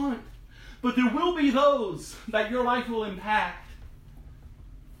however they want. But there will be those that your life will impact.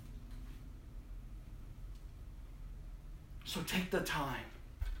 So take the time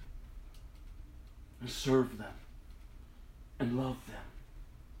and serve them and love them.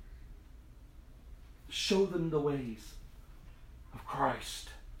 Show them the ways of Christ.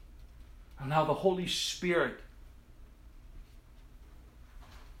 Allow the Holy Spirit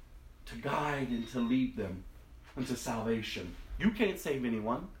to guide and to lead them into salvation. You can't save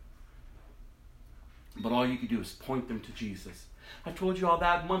anyone, but all you can do is point them to Jesus. I told you all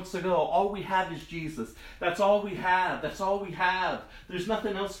that months ago. All we have is Jesus. That's all we have. That's all we have. There's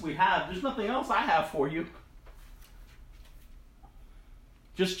nothing else we have. There's nothing else I have for you.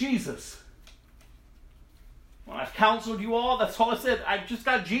 Just Jesus. When I've counseled you all, that's all I said. I just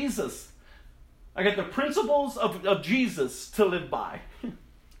got Jesus. I got the principles of Jesus to live by.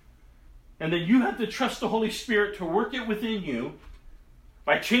 And then you have to trust the Holy Spirit to work it within you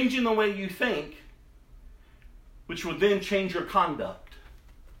by changing the way you think, which will then change your conduct.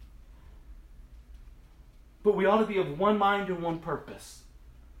 But we ought to be of one mind and one purpose.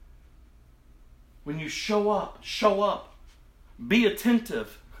 When you show up. Be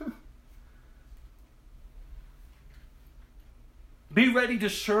attentive. Be ready to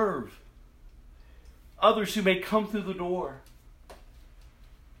serve others who may come through the door.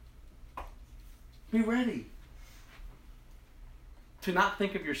 Be ready to not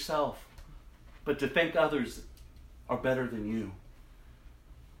think of yourself, but to think others are better than you.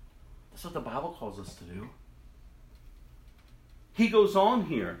 That's what the Bible calls us to do. He goes on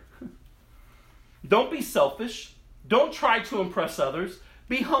here. Don't be selfish. Don't try to impress others.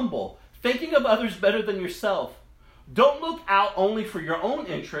 Be humble, thinking of others better than yourself. Don't look out only for your own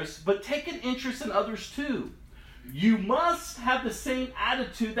interests, but take an interest in others too. You must have the same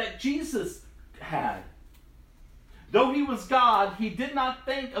attitude that Jesus had. Though he was God, he did not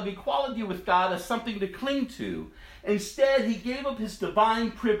think of equality with God as something to cling to. Instead, he gave up his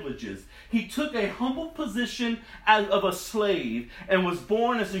divine privileges. He took a humble position of a slave and was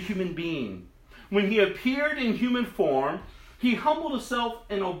born as a human being. When he appeared in human form, he humbled himself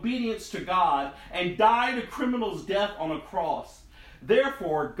in obedience to God and died a criminal's death on a cross.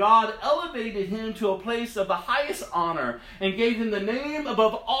 Therefore, God elevated him to a place of the highest honor and gave him the name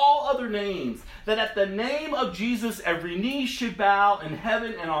above all other names, that at the name of Jesus every knee should bow in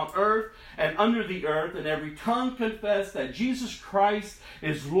heaven and on earth and under the earth, and every tongue confess that Jesus Christ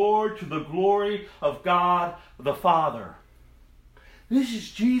is Lord, to the glory of God the Father. This is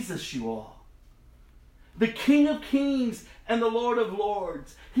Jesus, you all. The King of Kings and the Lord of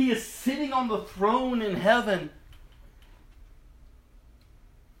Lords. He is sitting on the throne in heaven.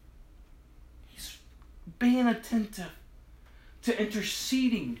 He's being attentive to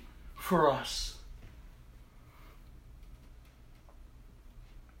interceding for us.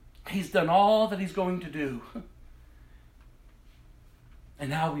 He's done all that he's going to do. And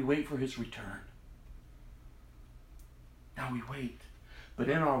now we wait for his return. Now we wait. But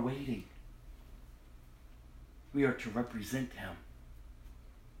in our waiting, we are to represent him.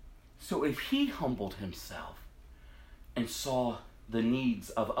 So if he humbled himself and saw the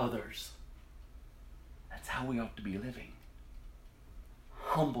needs of others, that's how we ought to be living.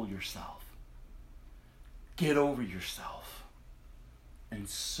 Humble yourself. Get over yourself. And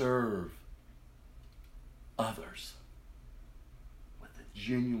serve others with a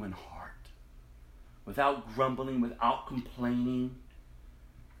genuine heart. Without grumbling, without complaining.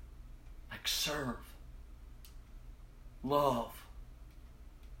 Like serve. Love.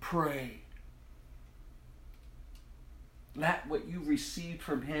 Pray. Let what you received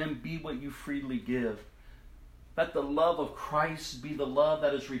from him be what you freely give. Let the love of Christ be the love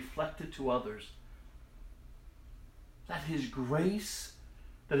that is reflected to others. Let his grace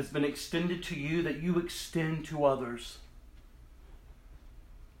that has been extended to you, that you extend to others.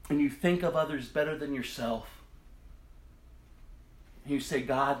 And you think of others better than yourself. And you say,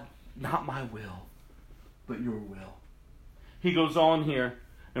 God, not my will, but your will. He goes on here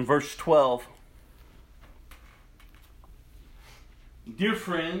in verse 12. Dear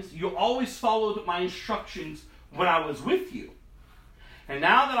friends, you always followed my instructions when I was with you. And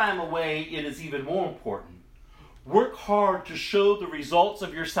now that I am away, it is even more important. Work hard to show the results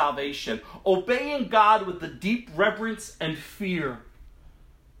of your salvation, obeying God with the deep reverence and fear.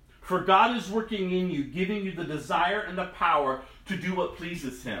 For God is working in you, giving you the desire and the power to do what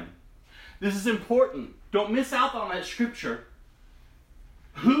pleases him. This is important. Don't miss out on that scripture.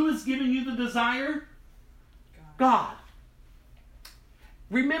 Who is giving you the desire? God.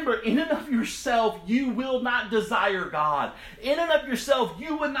 Remember, in and of yourself, you will not desire God. In and of yourself,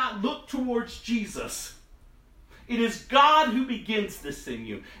 you would not look towards Jesus. It is God who begins this in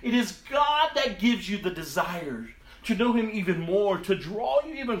you. It is God that gives you the desire to know him even more, to draw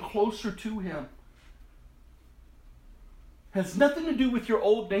you even closer to him. It has nothing to do with your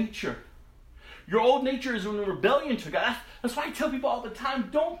old nature. Your old nature is in rebellion to God. That's why I tell people all the time,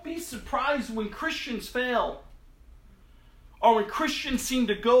 don't be surprised when Christians fail. Or when Christians seem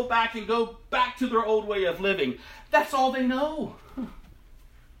to go back to their old way of living. That's all they know.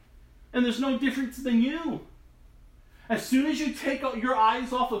 And there's no difference than you. As soon as you take your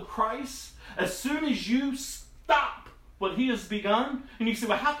eyes off of Christ, as soon as you stop what he has begun, and you say,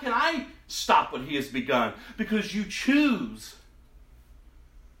 well, how can I stop what he has begun? Because you choose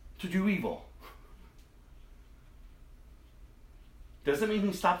to do evil. Doesn't mean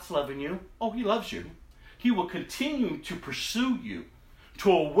he stops loving you. Oh, he loves you. He will continue to pursue you,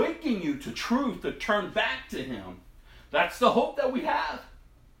 to awaken you to truth, to turn back to him. That's the hope that we have.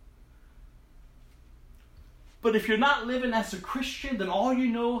 But if you're not living as a Christian, then all you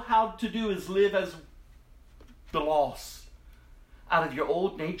know how to do is live as the lost, out of your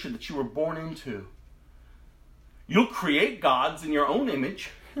old nature that you were born into. You'll create gods in your own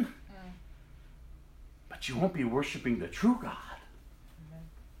image, but you won't be worshiping the true God.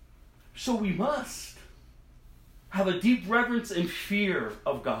 So we must have a deep reverence and fear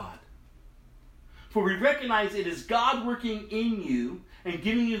of God. For we recognize it is God working in you and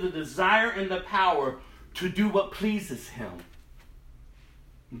giving you the desire and the power to do what pleases him.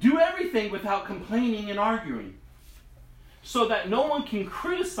 Do everything without complaining and arguing, so that no one can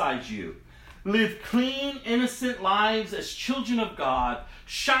criticize you. Live clean, innocent lives as children of God,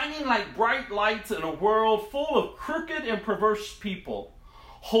 shining like bright lights in a world full of crooked and perverse people.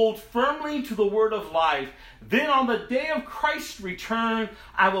 Hold firmly to the word of life. Then on the day of Christ's return,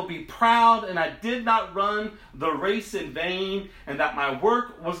 I will be proud and I did not run the race in vain, and that my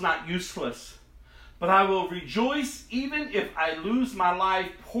work was not useless. But I will rejoice even if I lose my life,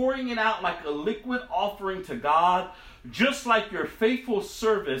 pouring it out like a liquid offering to God, just like your faithful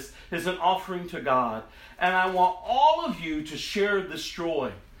service is an offering to God. And I want all of you to share this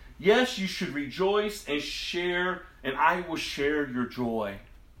joy. Yes, you should rejoice and share, and I will share your joy.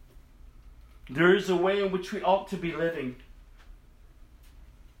 There is a way in which we ought to be living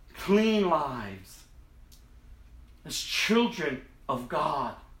clean lives as children of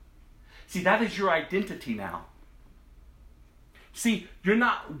God. See, that is your identity now. See, you're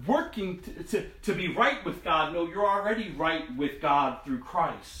not working to be right with God. No, you're already right with God through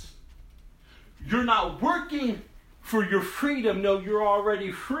Christ. You're not working for your freedom. No, you're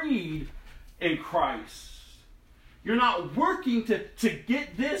already freed in Christ. You're not working to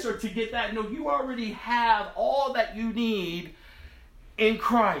get this or to get that. No, you already have all that you need in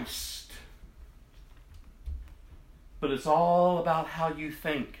Christ. But it's all about how you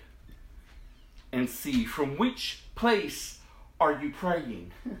think and see. From which place are you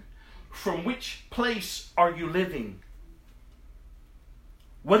praying? From which place are you living?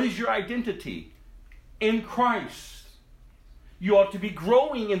 What is your identity? In Christ. You ought to be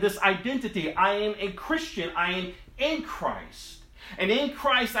growing in this identity. I am a Christian. I am in Christ. And in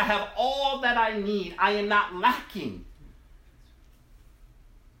Christ I have all that I need. I am not lacking.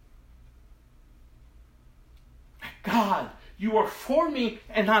 God, you are for me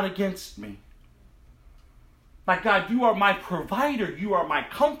and not against me. My God, you are my provider. You are my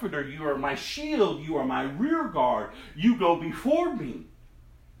comforter. You are my shield. You are my rear guard. You go before me.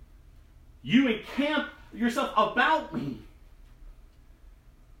 You encamp yourself about me.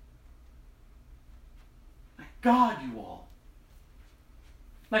 My God, you all.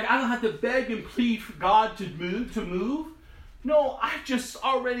 Like, I don't have to beg and plead for God to move. No, I just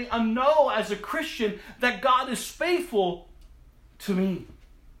already know as a Christian that God is faithful to me.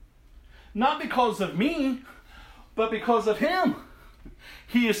 Not because of me, but because of Him.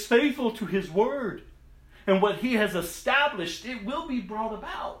 He is faithful to His word. And what He has established, it will be brought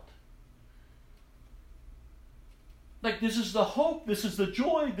about. Like, this is the hope, this is the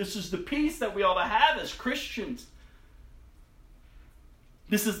joy, this is the peace that we ought to have as Christians.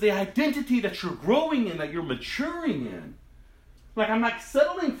 This is the identity that you're growing in, that you're maturing in. Like, I'm not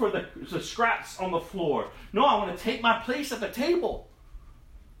settling for the scraps on the floor. No, I want to take my place at the table.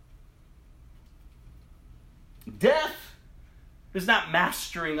 Death is not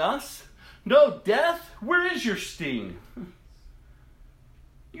mastering us. No, death, where is your sting?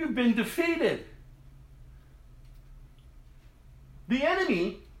 You've been defeated. The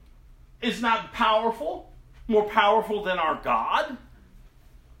enemy is not powerful, more powerful than our God.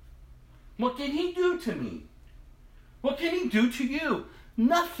 What can he do to me? What can he do to you?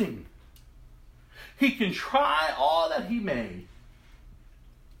 Nothing. He can try all that he may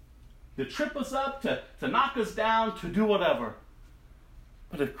to trip us up, to knock us down, to do whatever.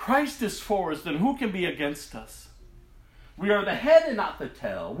 But if Christ is for us, then who can be against us? We are the head and not the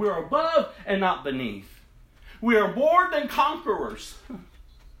tail. We are above and not beneath. We are more than conquerors.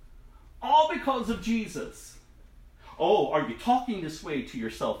 All because of Jesus. Oh, are you talking this way to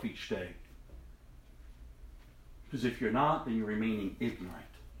yourself each day? Because if you're not, then you're remaining ignorant.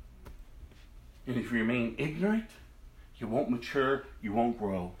 And if you remain ignorant, you won't mature, you won't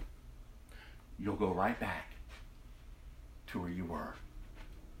grow. You'll go right back to where you were.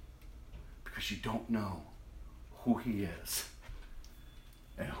 Because you don't know who He is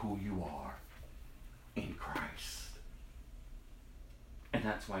and who you are in Christ. And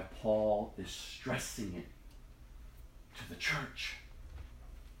that's why Paul is stressing it to the church.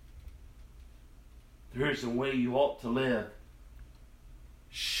 There is a way you ought to live.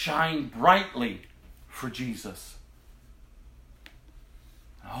 Shine brightly for Jesus.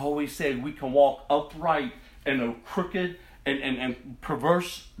 I always say we can walk upright in a crooked and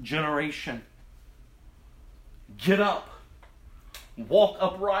perverse generation. Get up. Walk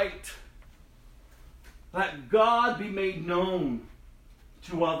upright. Let God be made known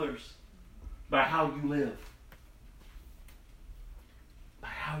to others by how you live. By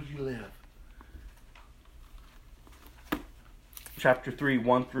how you live. Chapter 3,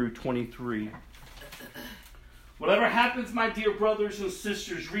 1 through 23. Whatever happens, my dear brothers and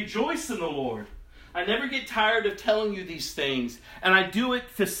sisters, rejoice in the Lord. I never get tired of telling you these things, and I do it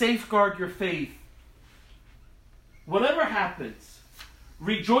to safeguard your faith. Whatever happens,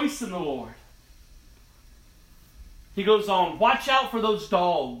 rejoice in the Lord. He goes on, watch out for those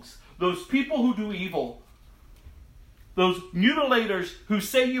dogs, those people who do evil, those mutilators who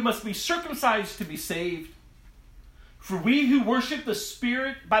say you must be circumcised to be saved. For we who worship the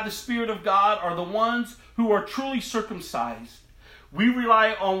Spirit by the Spirit of God are the ones who are truly circumcised. We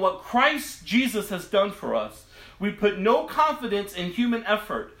rely on what Christ Jesus has done for us. We put no confidence in human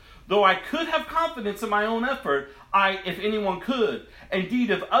effort. Though I could have confidence in my own effort, if anyone could.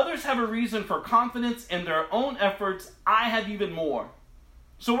 Indeed, if others have a reason for confidence in their own efforts, I have even more.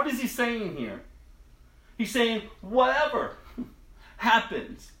 So what is he saying here? He's saying, whatever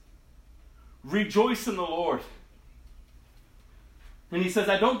happens, rejoice in the Lord. And he says,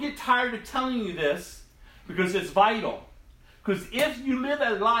 I don't get tired of telling you this because it's vital. Because if you live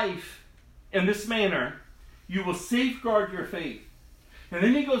a life in this manner, you will safeguard your faith. And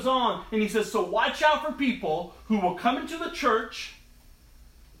then he goes on and he says, so watch out for people who will come into the church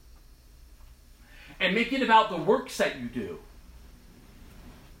and make it about the works that you do.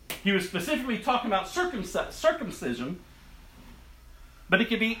 He was specifically talking about circumcision, but it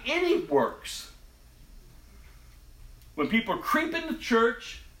could be any works. When people creep into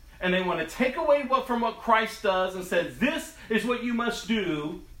church and they want to take away from what Christ does and says, this is what you must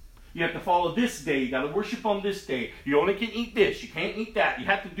do, You have to follow this day. You got to worship on this day. You only can eat this. You can't eat that. You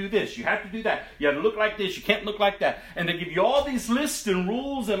have to do this. You have to do that. You have to look like this. You can't look like that. And they give you all these lists and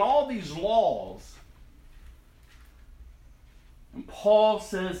rules and all these laws. And Paul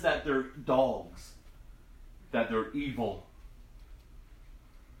says that they're dogs, that they're evil,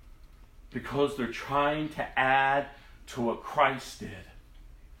 because they're trying to add to what Christ did.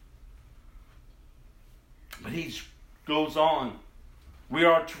 But he goes on. We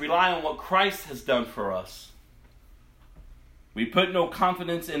are to rely on what Christ has done for us. We put no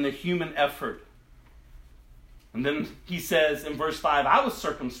confidence in the human effort. And then he says in verse 5, I was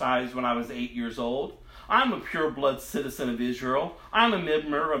circumcised when I was 8 years old. I'm a pure-blood citizen of Israel. I'm a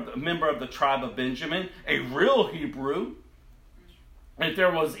member of the tribe of Benjamin, a real Hebrew. If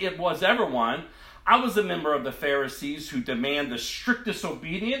there was ever one, I was a member of the Pharisees who demand the strictest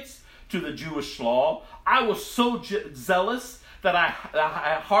obedience to the Jewish law. I was so zealous that I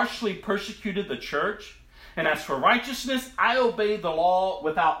harshly persecuted the church. And as for righteousness, I obeyed the law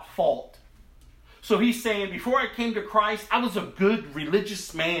without fault. So he's saying, before I came to Christ, I was a good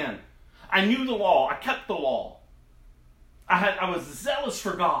religious man. I knew the law. I kept the law. I was zealous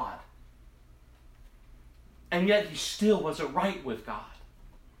for God. And yet he still wasn't right with God.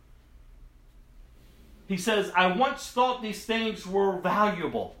 He says, I once thought these things were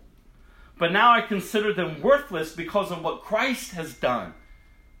valuable, but now I consider them worthless because of what Christ has done.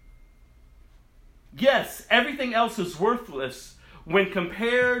 Yes, everything else is worthless when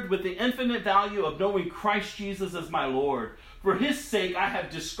compared with the infinite value of knowing Christ Jesus as my Lord. For his sake, I have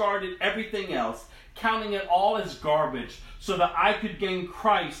discarded everything else, counting it all as garbage, so that I could gain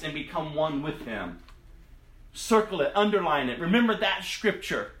Christ and become one with him. Circle it, underline it. Remember that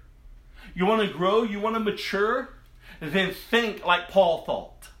scripture. You want to grow? You want to mature? Then think like Paul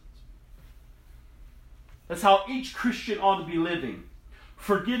thought. That's how each Christian ought to be living.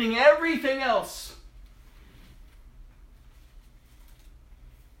 Forgetting everything else.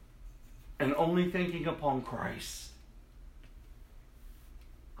 And only thinking upon Christ.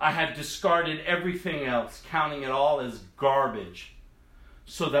 I have discarded everything else, counting it all as garbage,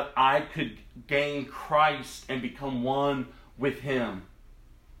 so that I could gain Christ and become one with him.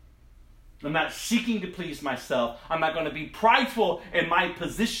 I'm not seeking to please myself. I'm not going to be prideful in my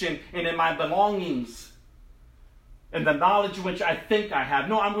position and in my belongings and the knowledge which I think I have.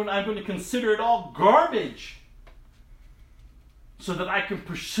 No, I'm going to consider it all garbage so that I can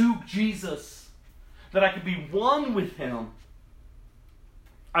pursue Jesus, that I can be one with him.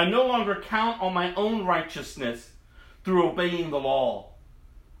 I no longer count on my own righteousness through obeying the law.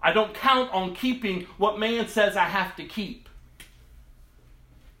 I don't count on keeping what man says I have to keep.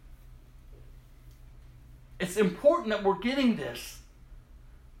 It's important that we're getting this.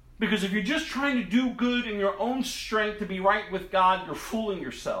 Because if you're just trying to do good in your own strength to be right with God, you're fooling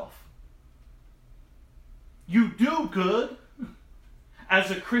yourself. You do good as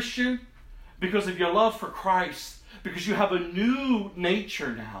a Christian because of your love for Christ, because you have a new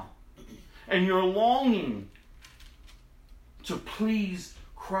nature now, and you're longing to please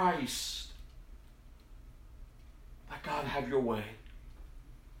Christ. Let God have your way.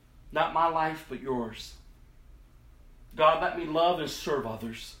 Not my life, but yours. God, let me love and serve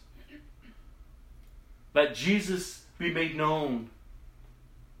others. Let Jesus be made known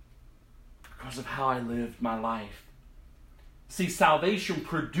because of how I lived my life. See, salvation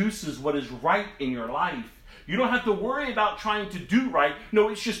produces what is right in your life. You don't have to worry about trying to do right. No,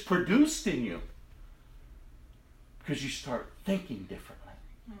 it's just produced in you. Because you start thinking differently.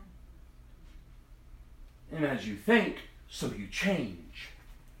 And as you think, so you change.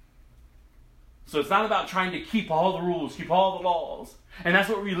 So it's not about trying to keep all the rules, keep all the laws. And that's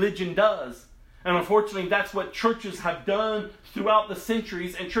what religion does. And unfortunately, that's what churches have done throughout the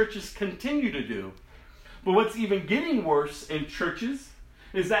centuries, and churches continue to do. But what's even getting worse in churches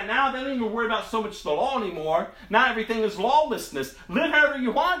is that now they don't even worry about so much the law anymore. Now everything is lawlessness. Live however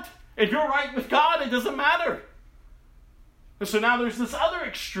you want. If you're right with God, it doesn't matter. And so now there's this other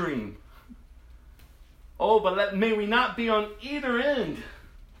extreme. Oh, but may we not be on either end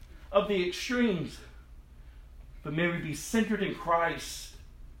of the extremes. But may we be centered in Christ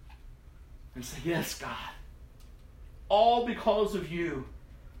and say, yes, God, all because of you.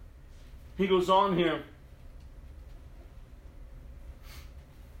 He goes on here.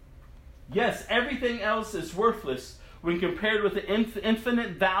 Yes, everything else is worthless when compared with the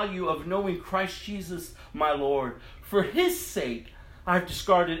infinite value of knowing Christ Jesus, my Lord. For his sake, I've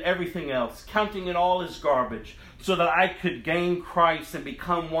discarded everything else, counting it all as garbage, so that I could gain Christ and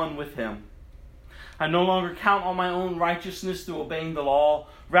become one with him. I no longer count on my own righteousness through obeying the law.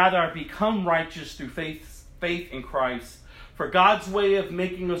 Rather, I become righteous through faith in Christ. For for God's way of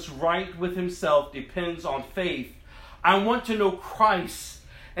making us right with himself depends on faith. I want to know Christ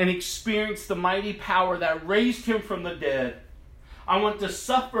and experience the mighty power that raised him from the dead. I want to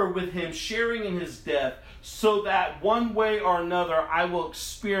suffer with him, sharing in his death, so that one way or another I will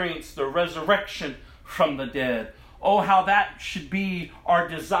experience the resurrection from the dead. Oh, how that should be our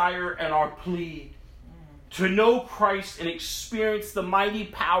desire and our plea. To know Christ and experience the mighty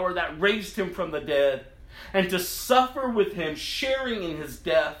power that raised him from the dead, and to suffer with him, sharing in his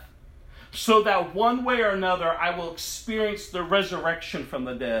death, so that one way or another I will experience the resurrection from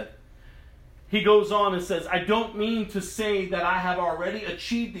the dead. He goes on and says, I don't mean to say that I have already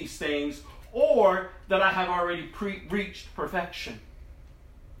achieved these things or that I have already reached perfection.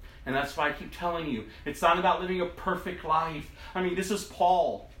 And that's why I keep telling you, it's not about living a perfect life. I mean, this is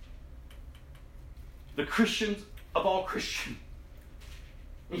Paul, the Christian of all Christians.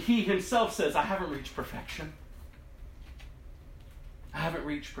 He himself says, I haven't reached perfection. I haven't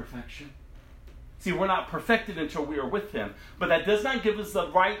reached perfection. See, we're not perfected until we are with him. But that does not give us the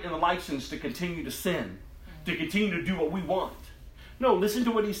right and the license to continue to sin, to continue to do what we want. No, listen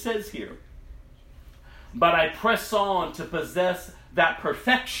to what he says here. But I press on to possess that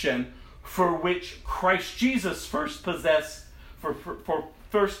perfection for which Christ Jesus first possessed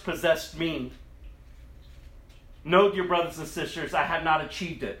me. No, dear brothers and sisters, I have not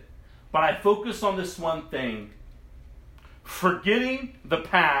achieved it. But I focus on this one thing. Forgetting the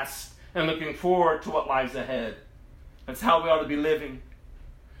past and looking forward to what lies ahead. That's how we ought to be living.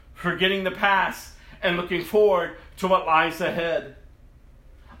 Forgetting the past and looking forward to what lies ahead.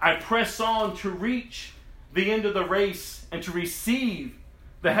 I press on to reach the end of the race and to receive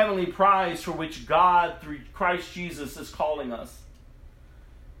the heavenly prize for which God, through Christ Jesus, is calling us.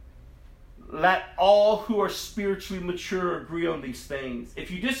 Let all who are spiritually mature agree on these things.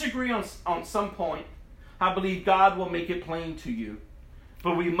 If you disagree on some point, I believe God will make it plain to you.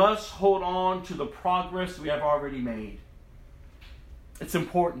 But we must hold on to the progress we have already made. It's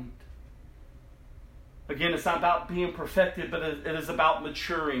important. Again, it's not about being perfected, but it is about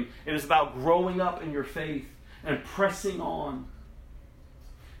maturing. It is about growing up in your faith and pressing on.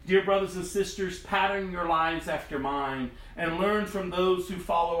 Dear brothers and sisters, pattern your lives after mine and learn from those who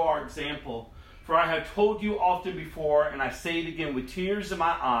follow our example. For I have told you often before, and I say it again with tears in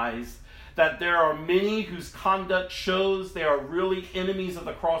my eyes, that there are many whose conduct shows they are really enemies of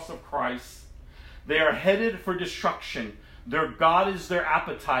the cross of Christ. They are headed for destruction. Their God is their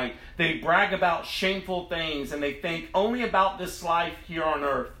appetite. They brag about shameful things, and they think only about this life here on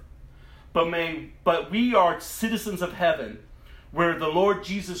earth. But we are citizens of heaven, where the Lord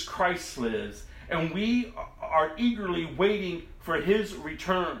Jesus Christ lives, and we are eagerly waiting for his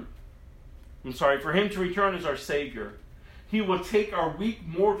return. For him to return as our Savior. He will take our weak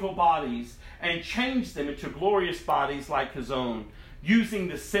mortal bodies and change them into glorious bodies like his own, using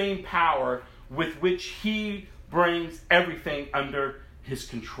the same power with which he brings everything under his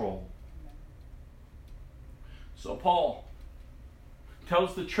control. So Paul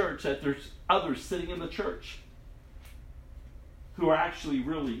tells the church that there's others sitting in the church who are actually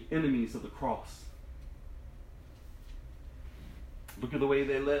really enemies of the cross. Look at the way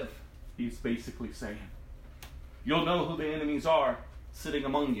they live, he's basically saying. You'll know who the enemies are sitting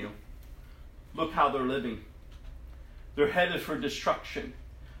among you. Look how they're living. They're headed for destruction.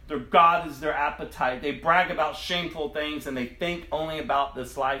 Their God is their appetite. They brag about shameful things and they think only about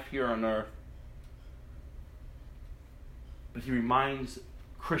this life here on earth. But he reminds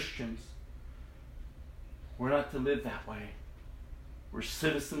Christians, we're not to live that way. We're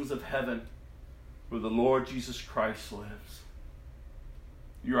citizens of heaven where the Lord Jesus Christ lives.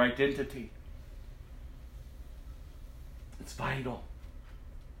 Your identity, it's vital.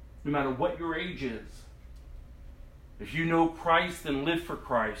 No matter what your age is. If you know Christ, then live for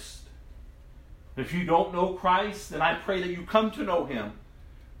Christ. If you don't know Christ, then I pray that you come to know him.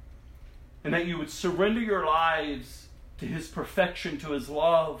 And that you would surrender your lives to his perfection, to his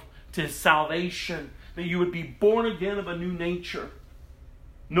love, to his salvation. That you would be born again of a new nature.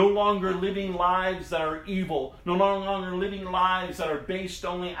 No longer living lives that are evil. No longer living lives that are based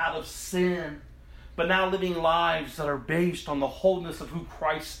only out of sin. But now living lives that are based on the wholeness of who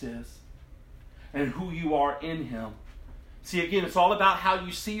Christ is and who you are in him. See, again, it's all about how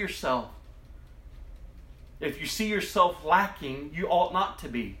you see yourself. If you see yourself lacking, you ought not to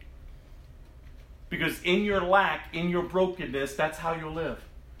be. Because in your lack, in your brokenness, that's how you'll live.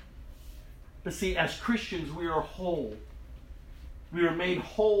 But see, as Christians, we are whole. We are made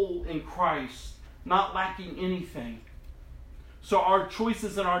whole in Christ, not lacking anything. So our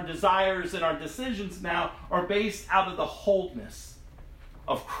choices and our desires and our decisions now are based out of the wholeness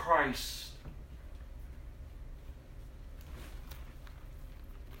of Christ.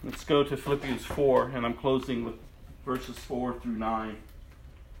 Let's go to Philippians 4, and I'm closing with verses 4 through 9.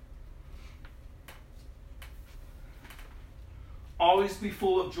 Always be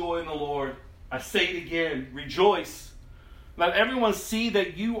full of joy in the Lord. I say it again, rejoice. Let everyone see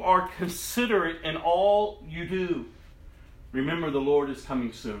that you are considerate in all you do. Remember, the Lord is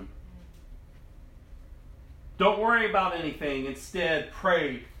coming soon. Don't worry about anything. Instead,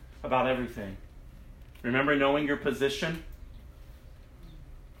 pray about everything. Remember knowing your position?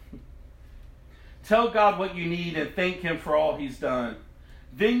 Tell God what you need and thank Him for all He's done.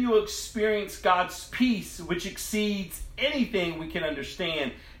 Then you'll experience God's peace, which exceeds anything we can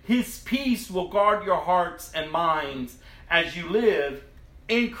understand. His peace will guard your hearts and minds as you live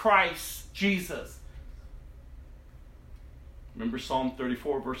in Christ Jesus. Remember Psalm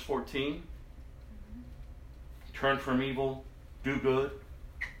 34, verse 14? Turn from evil, do good.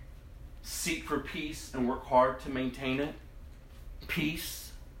 Seek for peace and work hard to maintain it.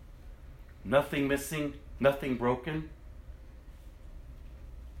 Peace. Nothing missing, nothing broken.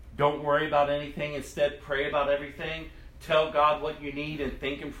 Don't worry about anything. Instead, pray about everything. Tell God what you need and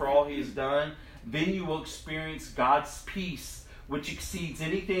thank Him for all He has done. Then you will experience God's peace, which exceeds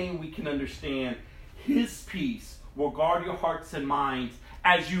anything we can understand. His peace will guard your hearts and minds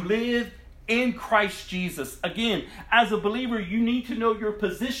as you live in Christ Jesus. Again, as a believer, you need to know your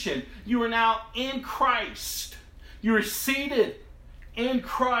position. You are now in Christ. You are seated in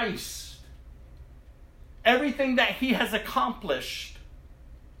Christ. Everything that He has accomplished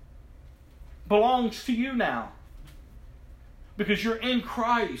belongs to you now, because you're in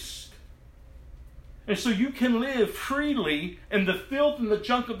Christ. And so you can live freely in the filth and the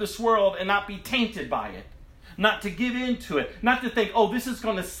junk of this world and not be tainted by it. Not to give in to it. Not to think, oh, this is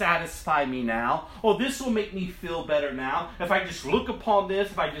going to satisfy me now. Oh, this will make me feel better now. If I just look upon this,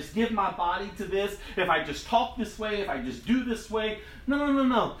 if I just give my body to this, if I just talk this way, if I just do this way.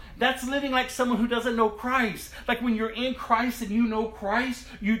 No. That's living like someone who doesn't know Christ. Like when you're in Christ and you know Christ,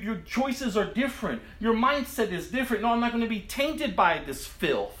 your choices are different. Your mindset is different. No, I'm not going to be tainted by this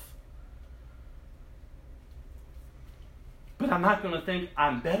filth. But I'm not going to think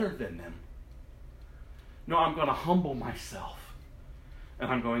I'm better than them. No, I'm going to humble myself, and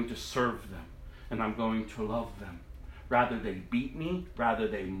I'm going to serve them, and I'm going to love them. Rather they beat me, rather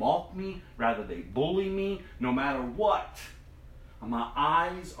they mock me, rather they bully me, no matter what. My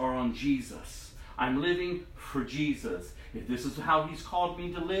eyes are on Jesus. I'm living for Jesus. If this is how He's called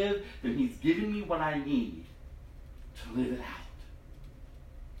me to live, then He's given me what I need to live it out.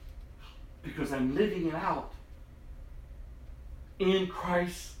 Because I'm living it out in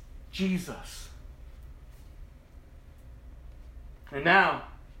Christ Jesus. And now,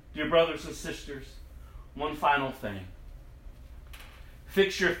 dear brothers and sisters, one final thing.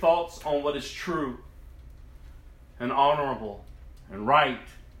 Fix your thoughts on what is true and honorable and right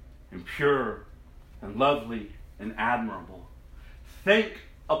and pure and lovely and admirable. Think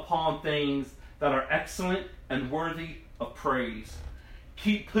upon things that are excellent and worthy of praise.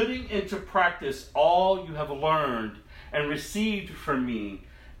 Keep putting into practice all you have learned and received from me,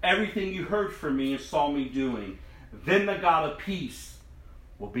 everything you heard from me and saw me doing. Then the God of peace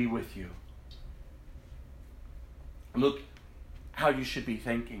will be with you. Look how you should be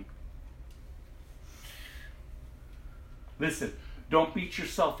thinking. Listen, don't beat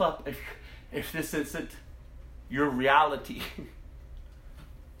yourself up if this isn't your reality.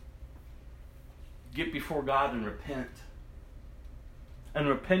 Get before God and repent. And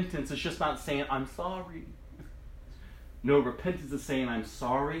repentance is just not saying, I'm sorry. No, repentance is saying, I'm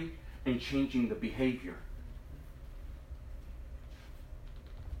sorry, and changing the behavior.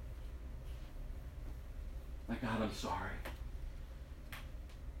 Like, God, I'm sorry.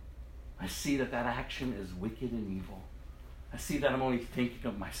 I see that action is wicked and evil. I see that I'm only thinking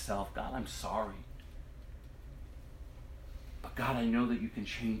of myself. God, I'm sorry. But God, I know that you can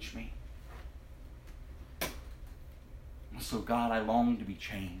change me. So God, I long to be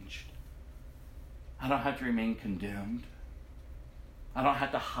changed. I don't have to remain condemned. I don't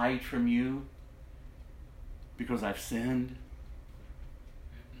have to hide from you because I've sinned.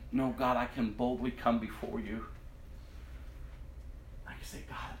 No, God, I can boldly come before you. I can say,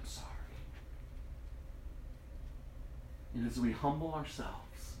 God, I'm sorry. And as we humble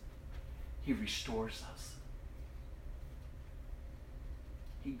ourselves, He restores us.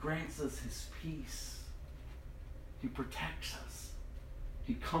 He grants us His peace. He protects us.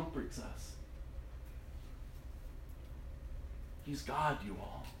 He comforts us. He's God, you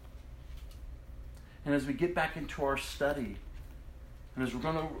all. And as we get back into our study, and as we're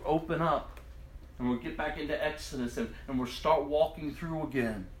going to open up, and we'll get back into Exodus, and we'll start walking through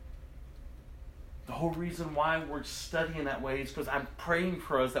again, The whole reason why we're studying that way is because I'm praying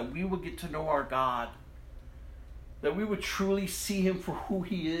for us that we would get to know our God, that we would truly see him for who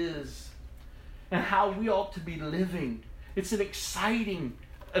he is and how we ought to be living. It's an exciting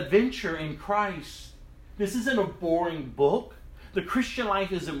adventure in Christ. This isn't a boring book. The Christian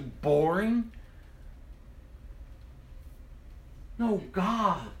life isn't boring. No,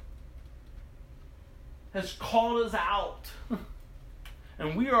 God has called us out.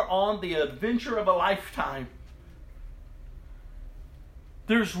 And we are on the adventure of a lifetime.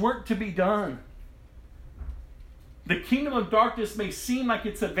 There's work to be done. The kingdom of darkness may seem like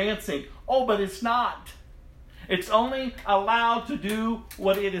it's advancing. Oh, but it's not. It's only allowed to do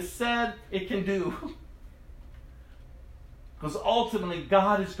what it is said it can do. Because ultimately,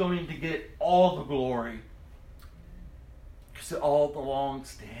 God is going to get all the glory. Because it all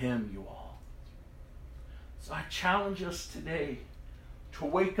belongs to him, you all. So I challenge us today to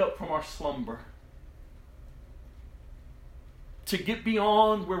wake up from our slumber. To get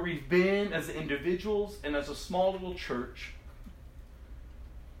beyond where we've been as individuals and as a small little church.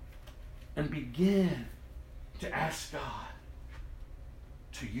 And begin to ask God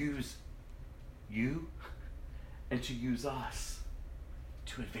to use you and to use us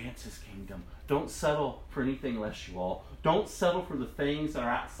to advance his kingdom. Don't settle for anything less, you all. Don't settle for the things that are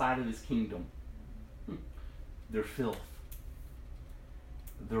outside of his kingdom. They're filth.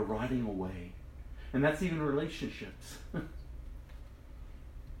 They're rotting away. And that's even relationships.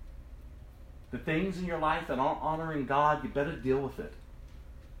 The things in your life that aren't honoring God, you better deal with it.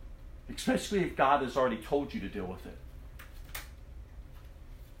 Especially if God has already told you to deal with it.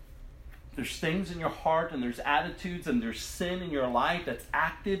 There's things in your heart and there's attitudes and there's sin in your life that's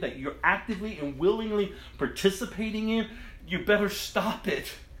active, that you're actively and willingly participating in. You better stop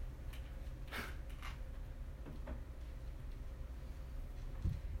it.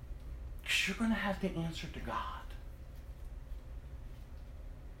 Because you're going to have to answer to God.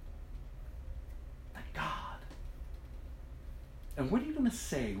 That God. And what are you going to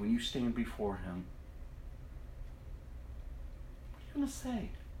say when you stand before him? What are you going to say?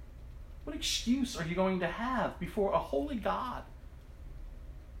 What excuse are you going to have before a holy God?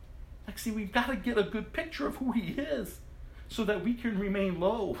 Like, see, we've got to get a good picture of who he is so that we can remain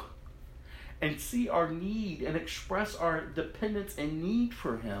low and see our need and express our dependence and need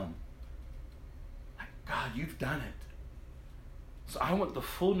for him. Like, God, you've done it. So I want the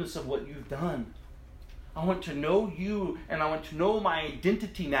fullness of what you've done. I want to know you and I want to know my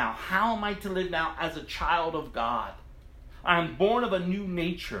identity now. How am I to live now as a child of God? I am born of a new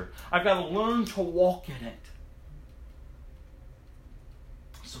nature. I've got to learn to walk in it.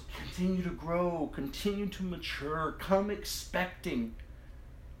 So continue to grow, continue to mature, come expecting.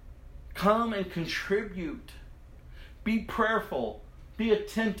 Come and contribute. Be prayerful, be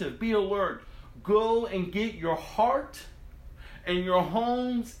attentive, be alert. Go and get your heart and your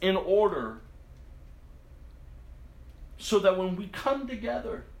homes in order. So that when we come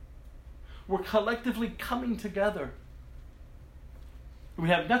together, we're collectively coming together. We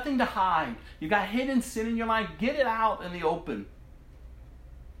have nothing to hide. You got hidden sin in your life. Get it out in the open.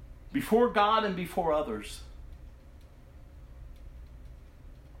 Before God and before others.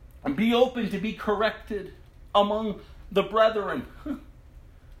 And be open to be corrected among the brethren.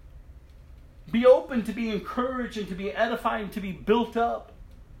 Be open to be encouraged and to be edified and to be built up.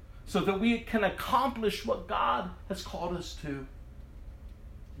 So that we can accomplish what God has called us to.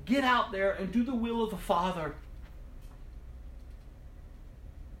 Get out there and do the will of the Father.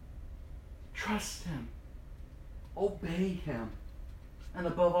 Trust him. Obey him. And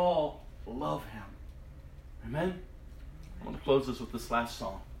above all, love him. Amen? I'm going to close this with this last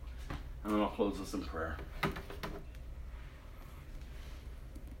song. And then I'll close this in prayer.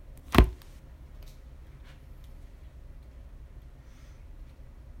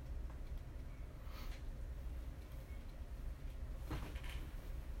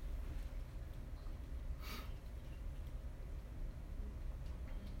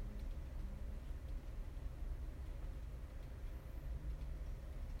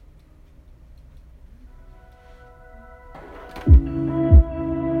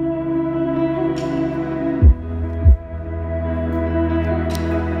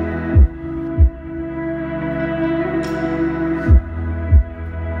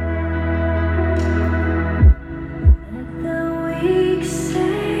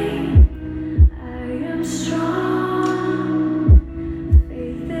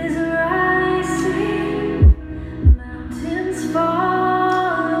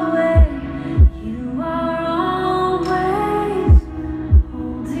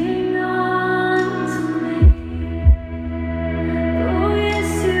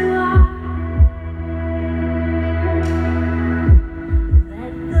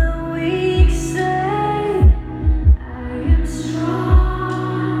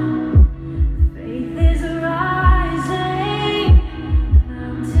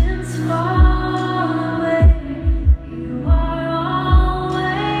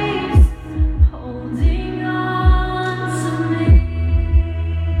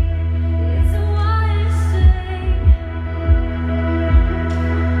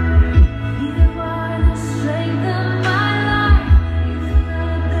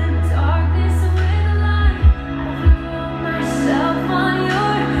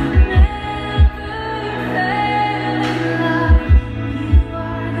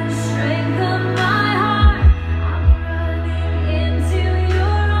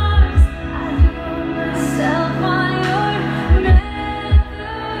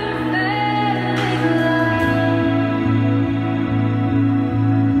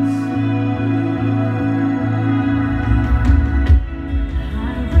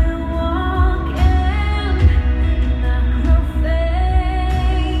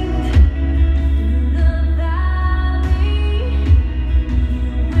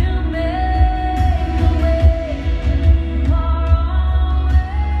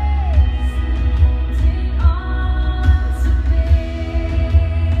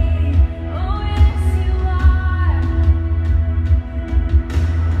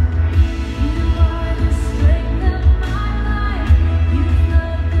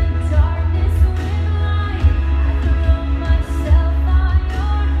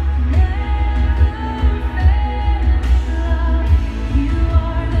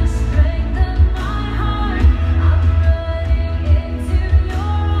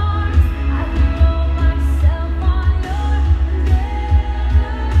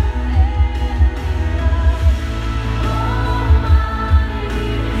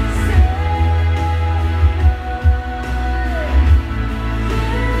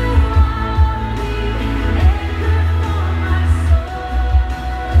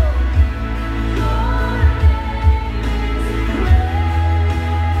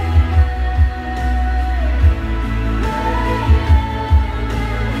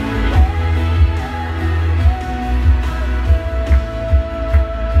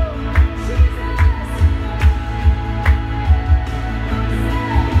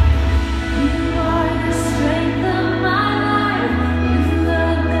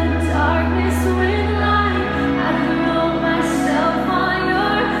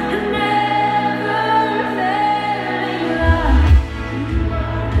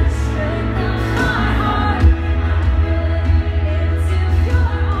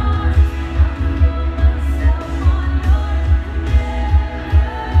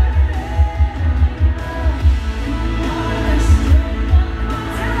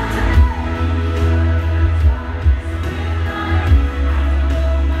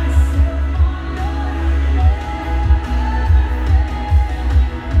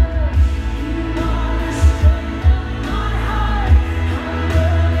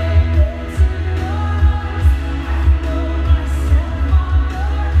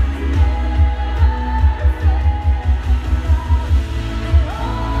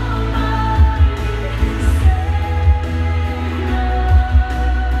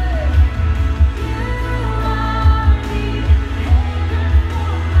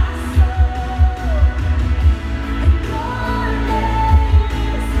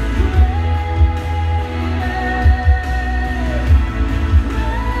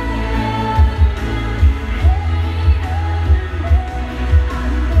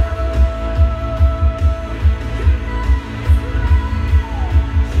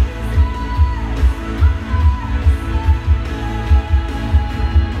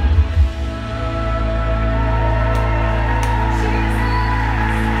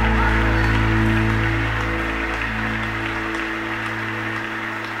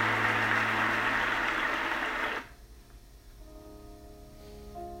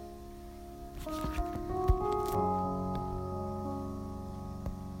 Amen.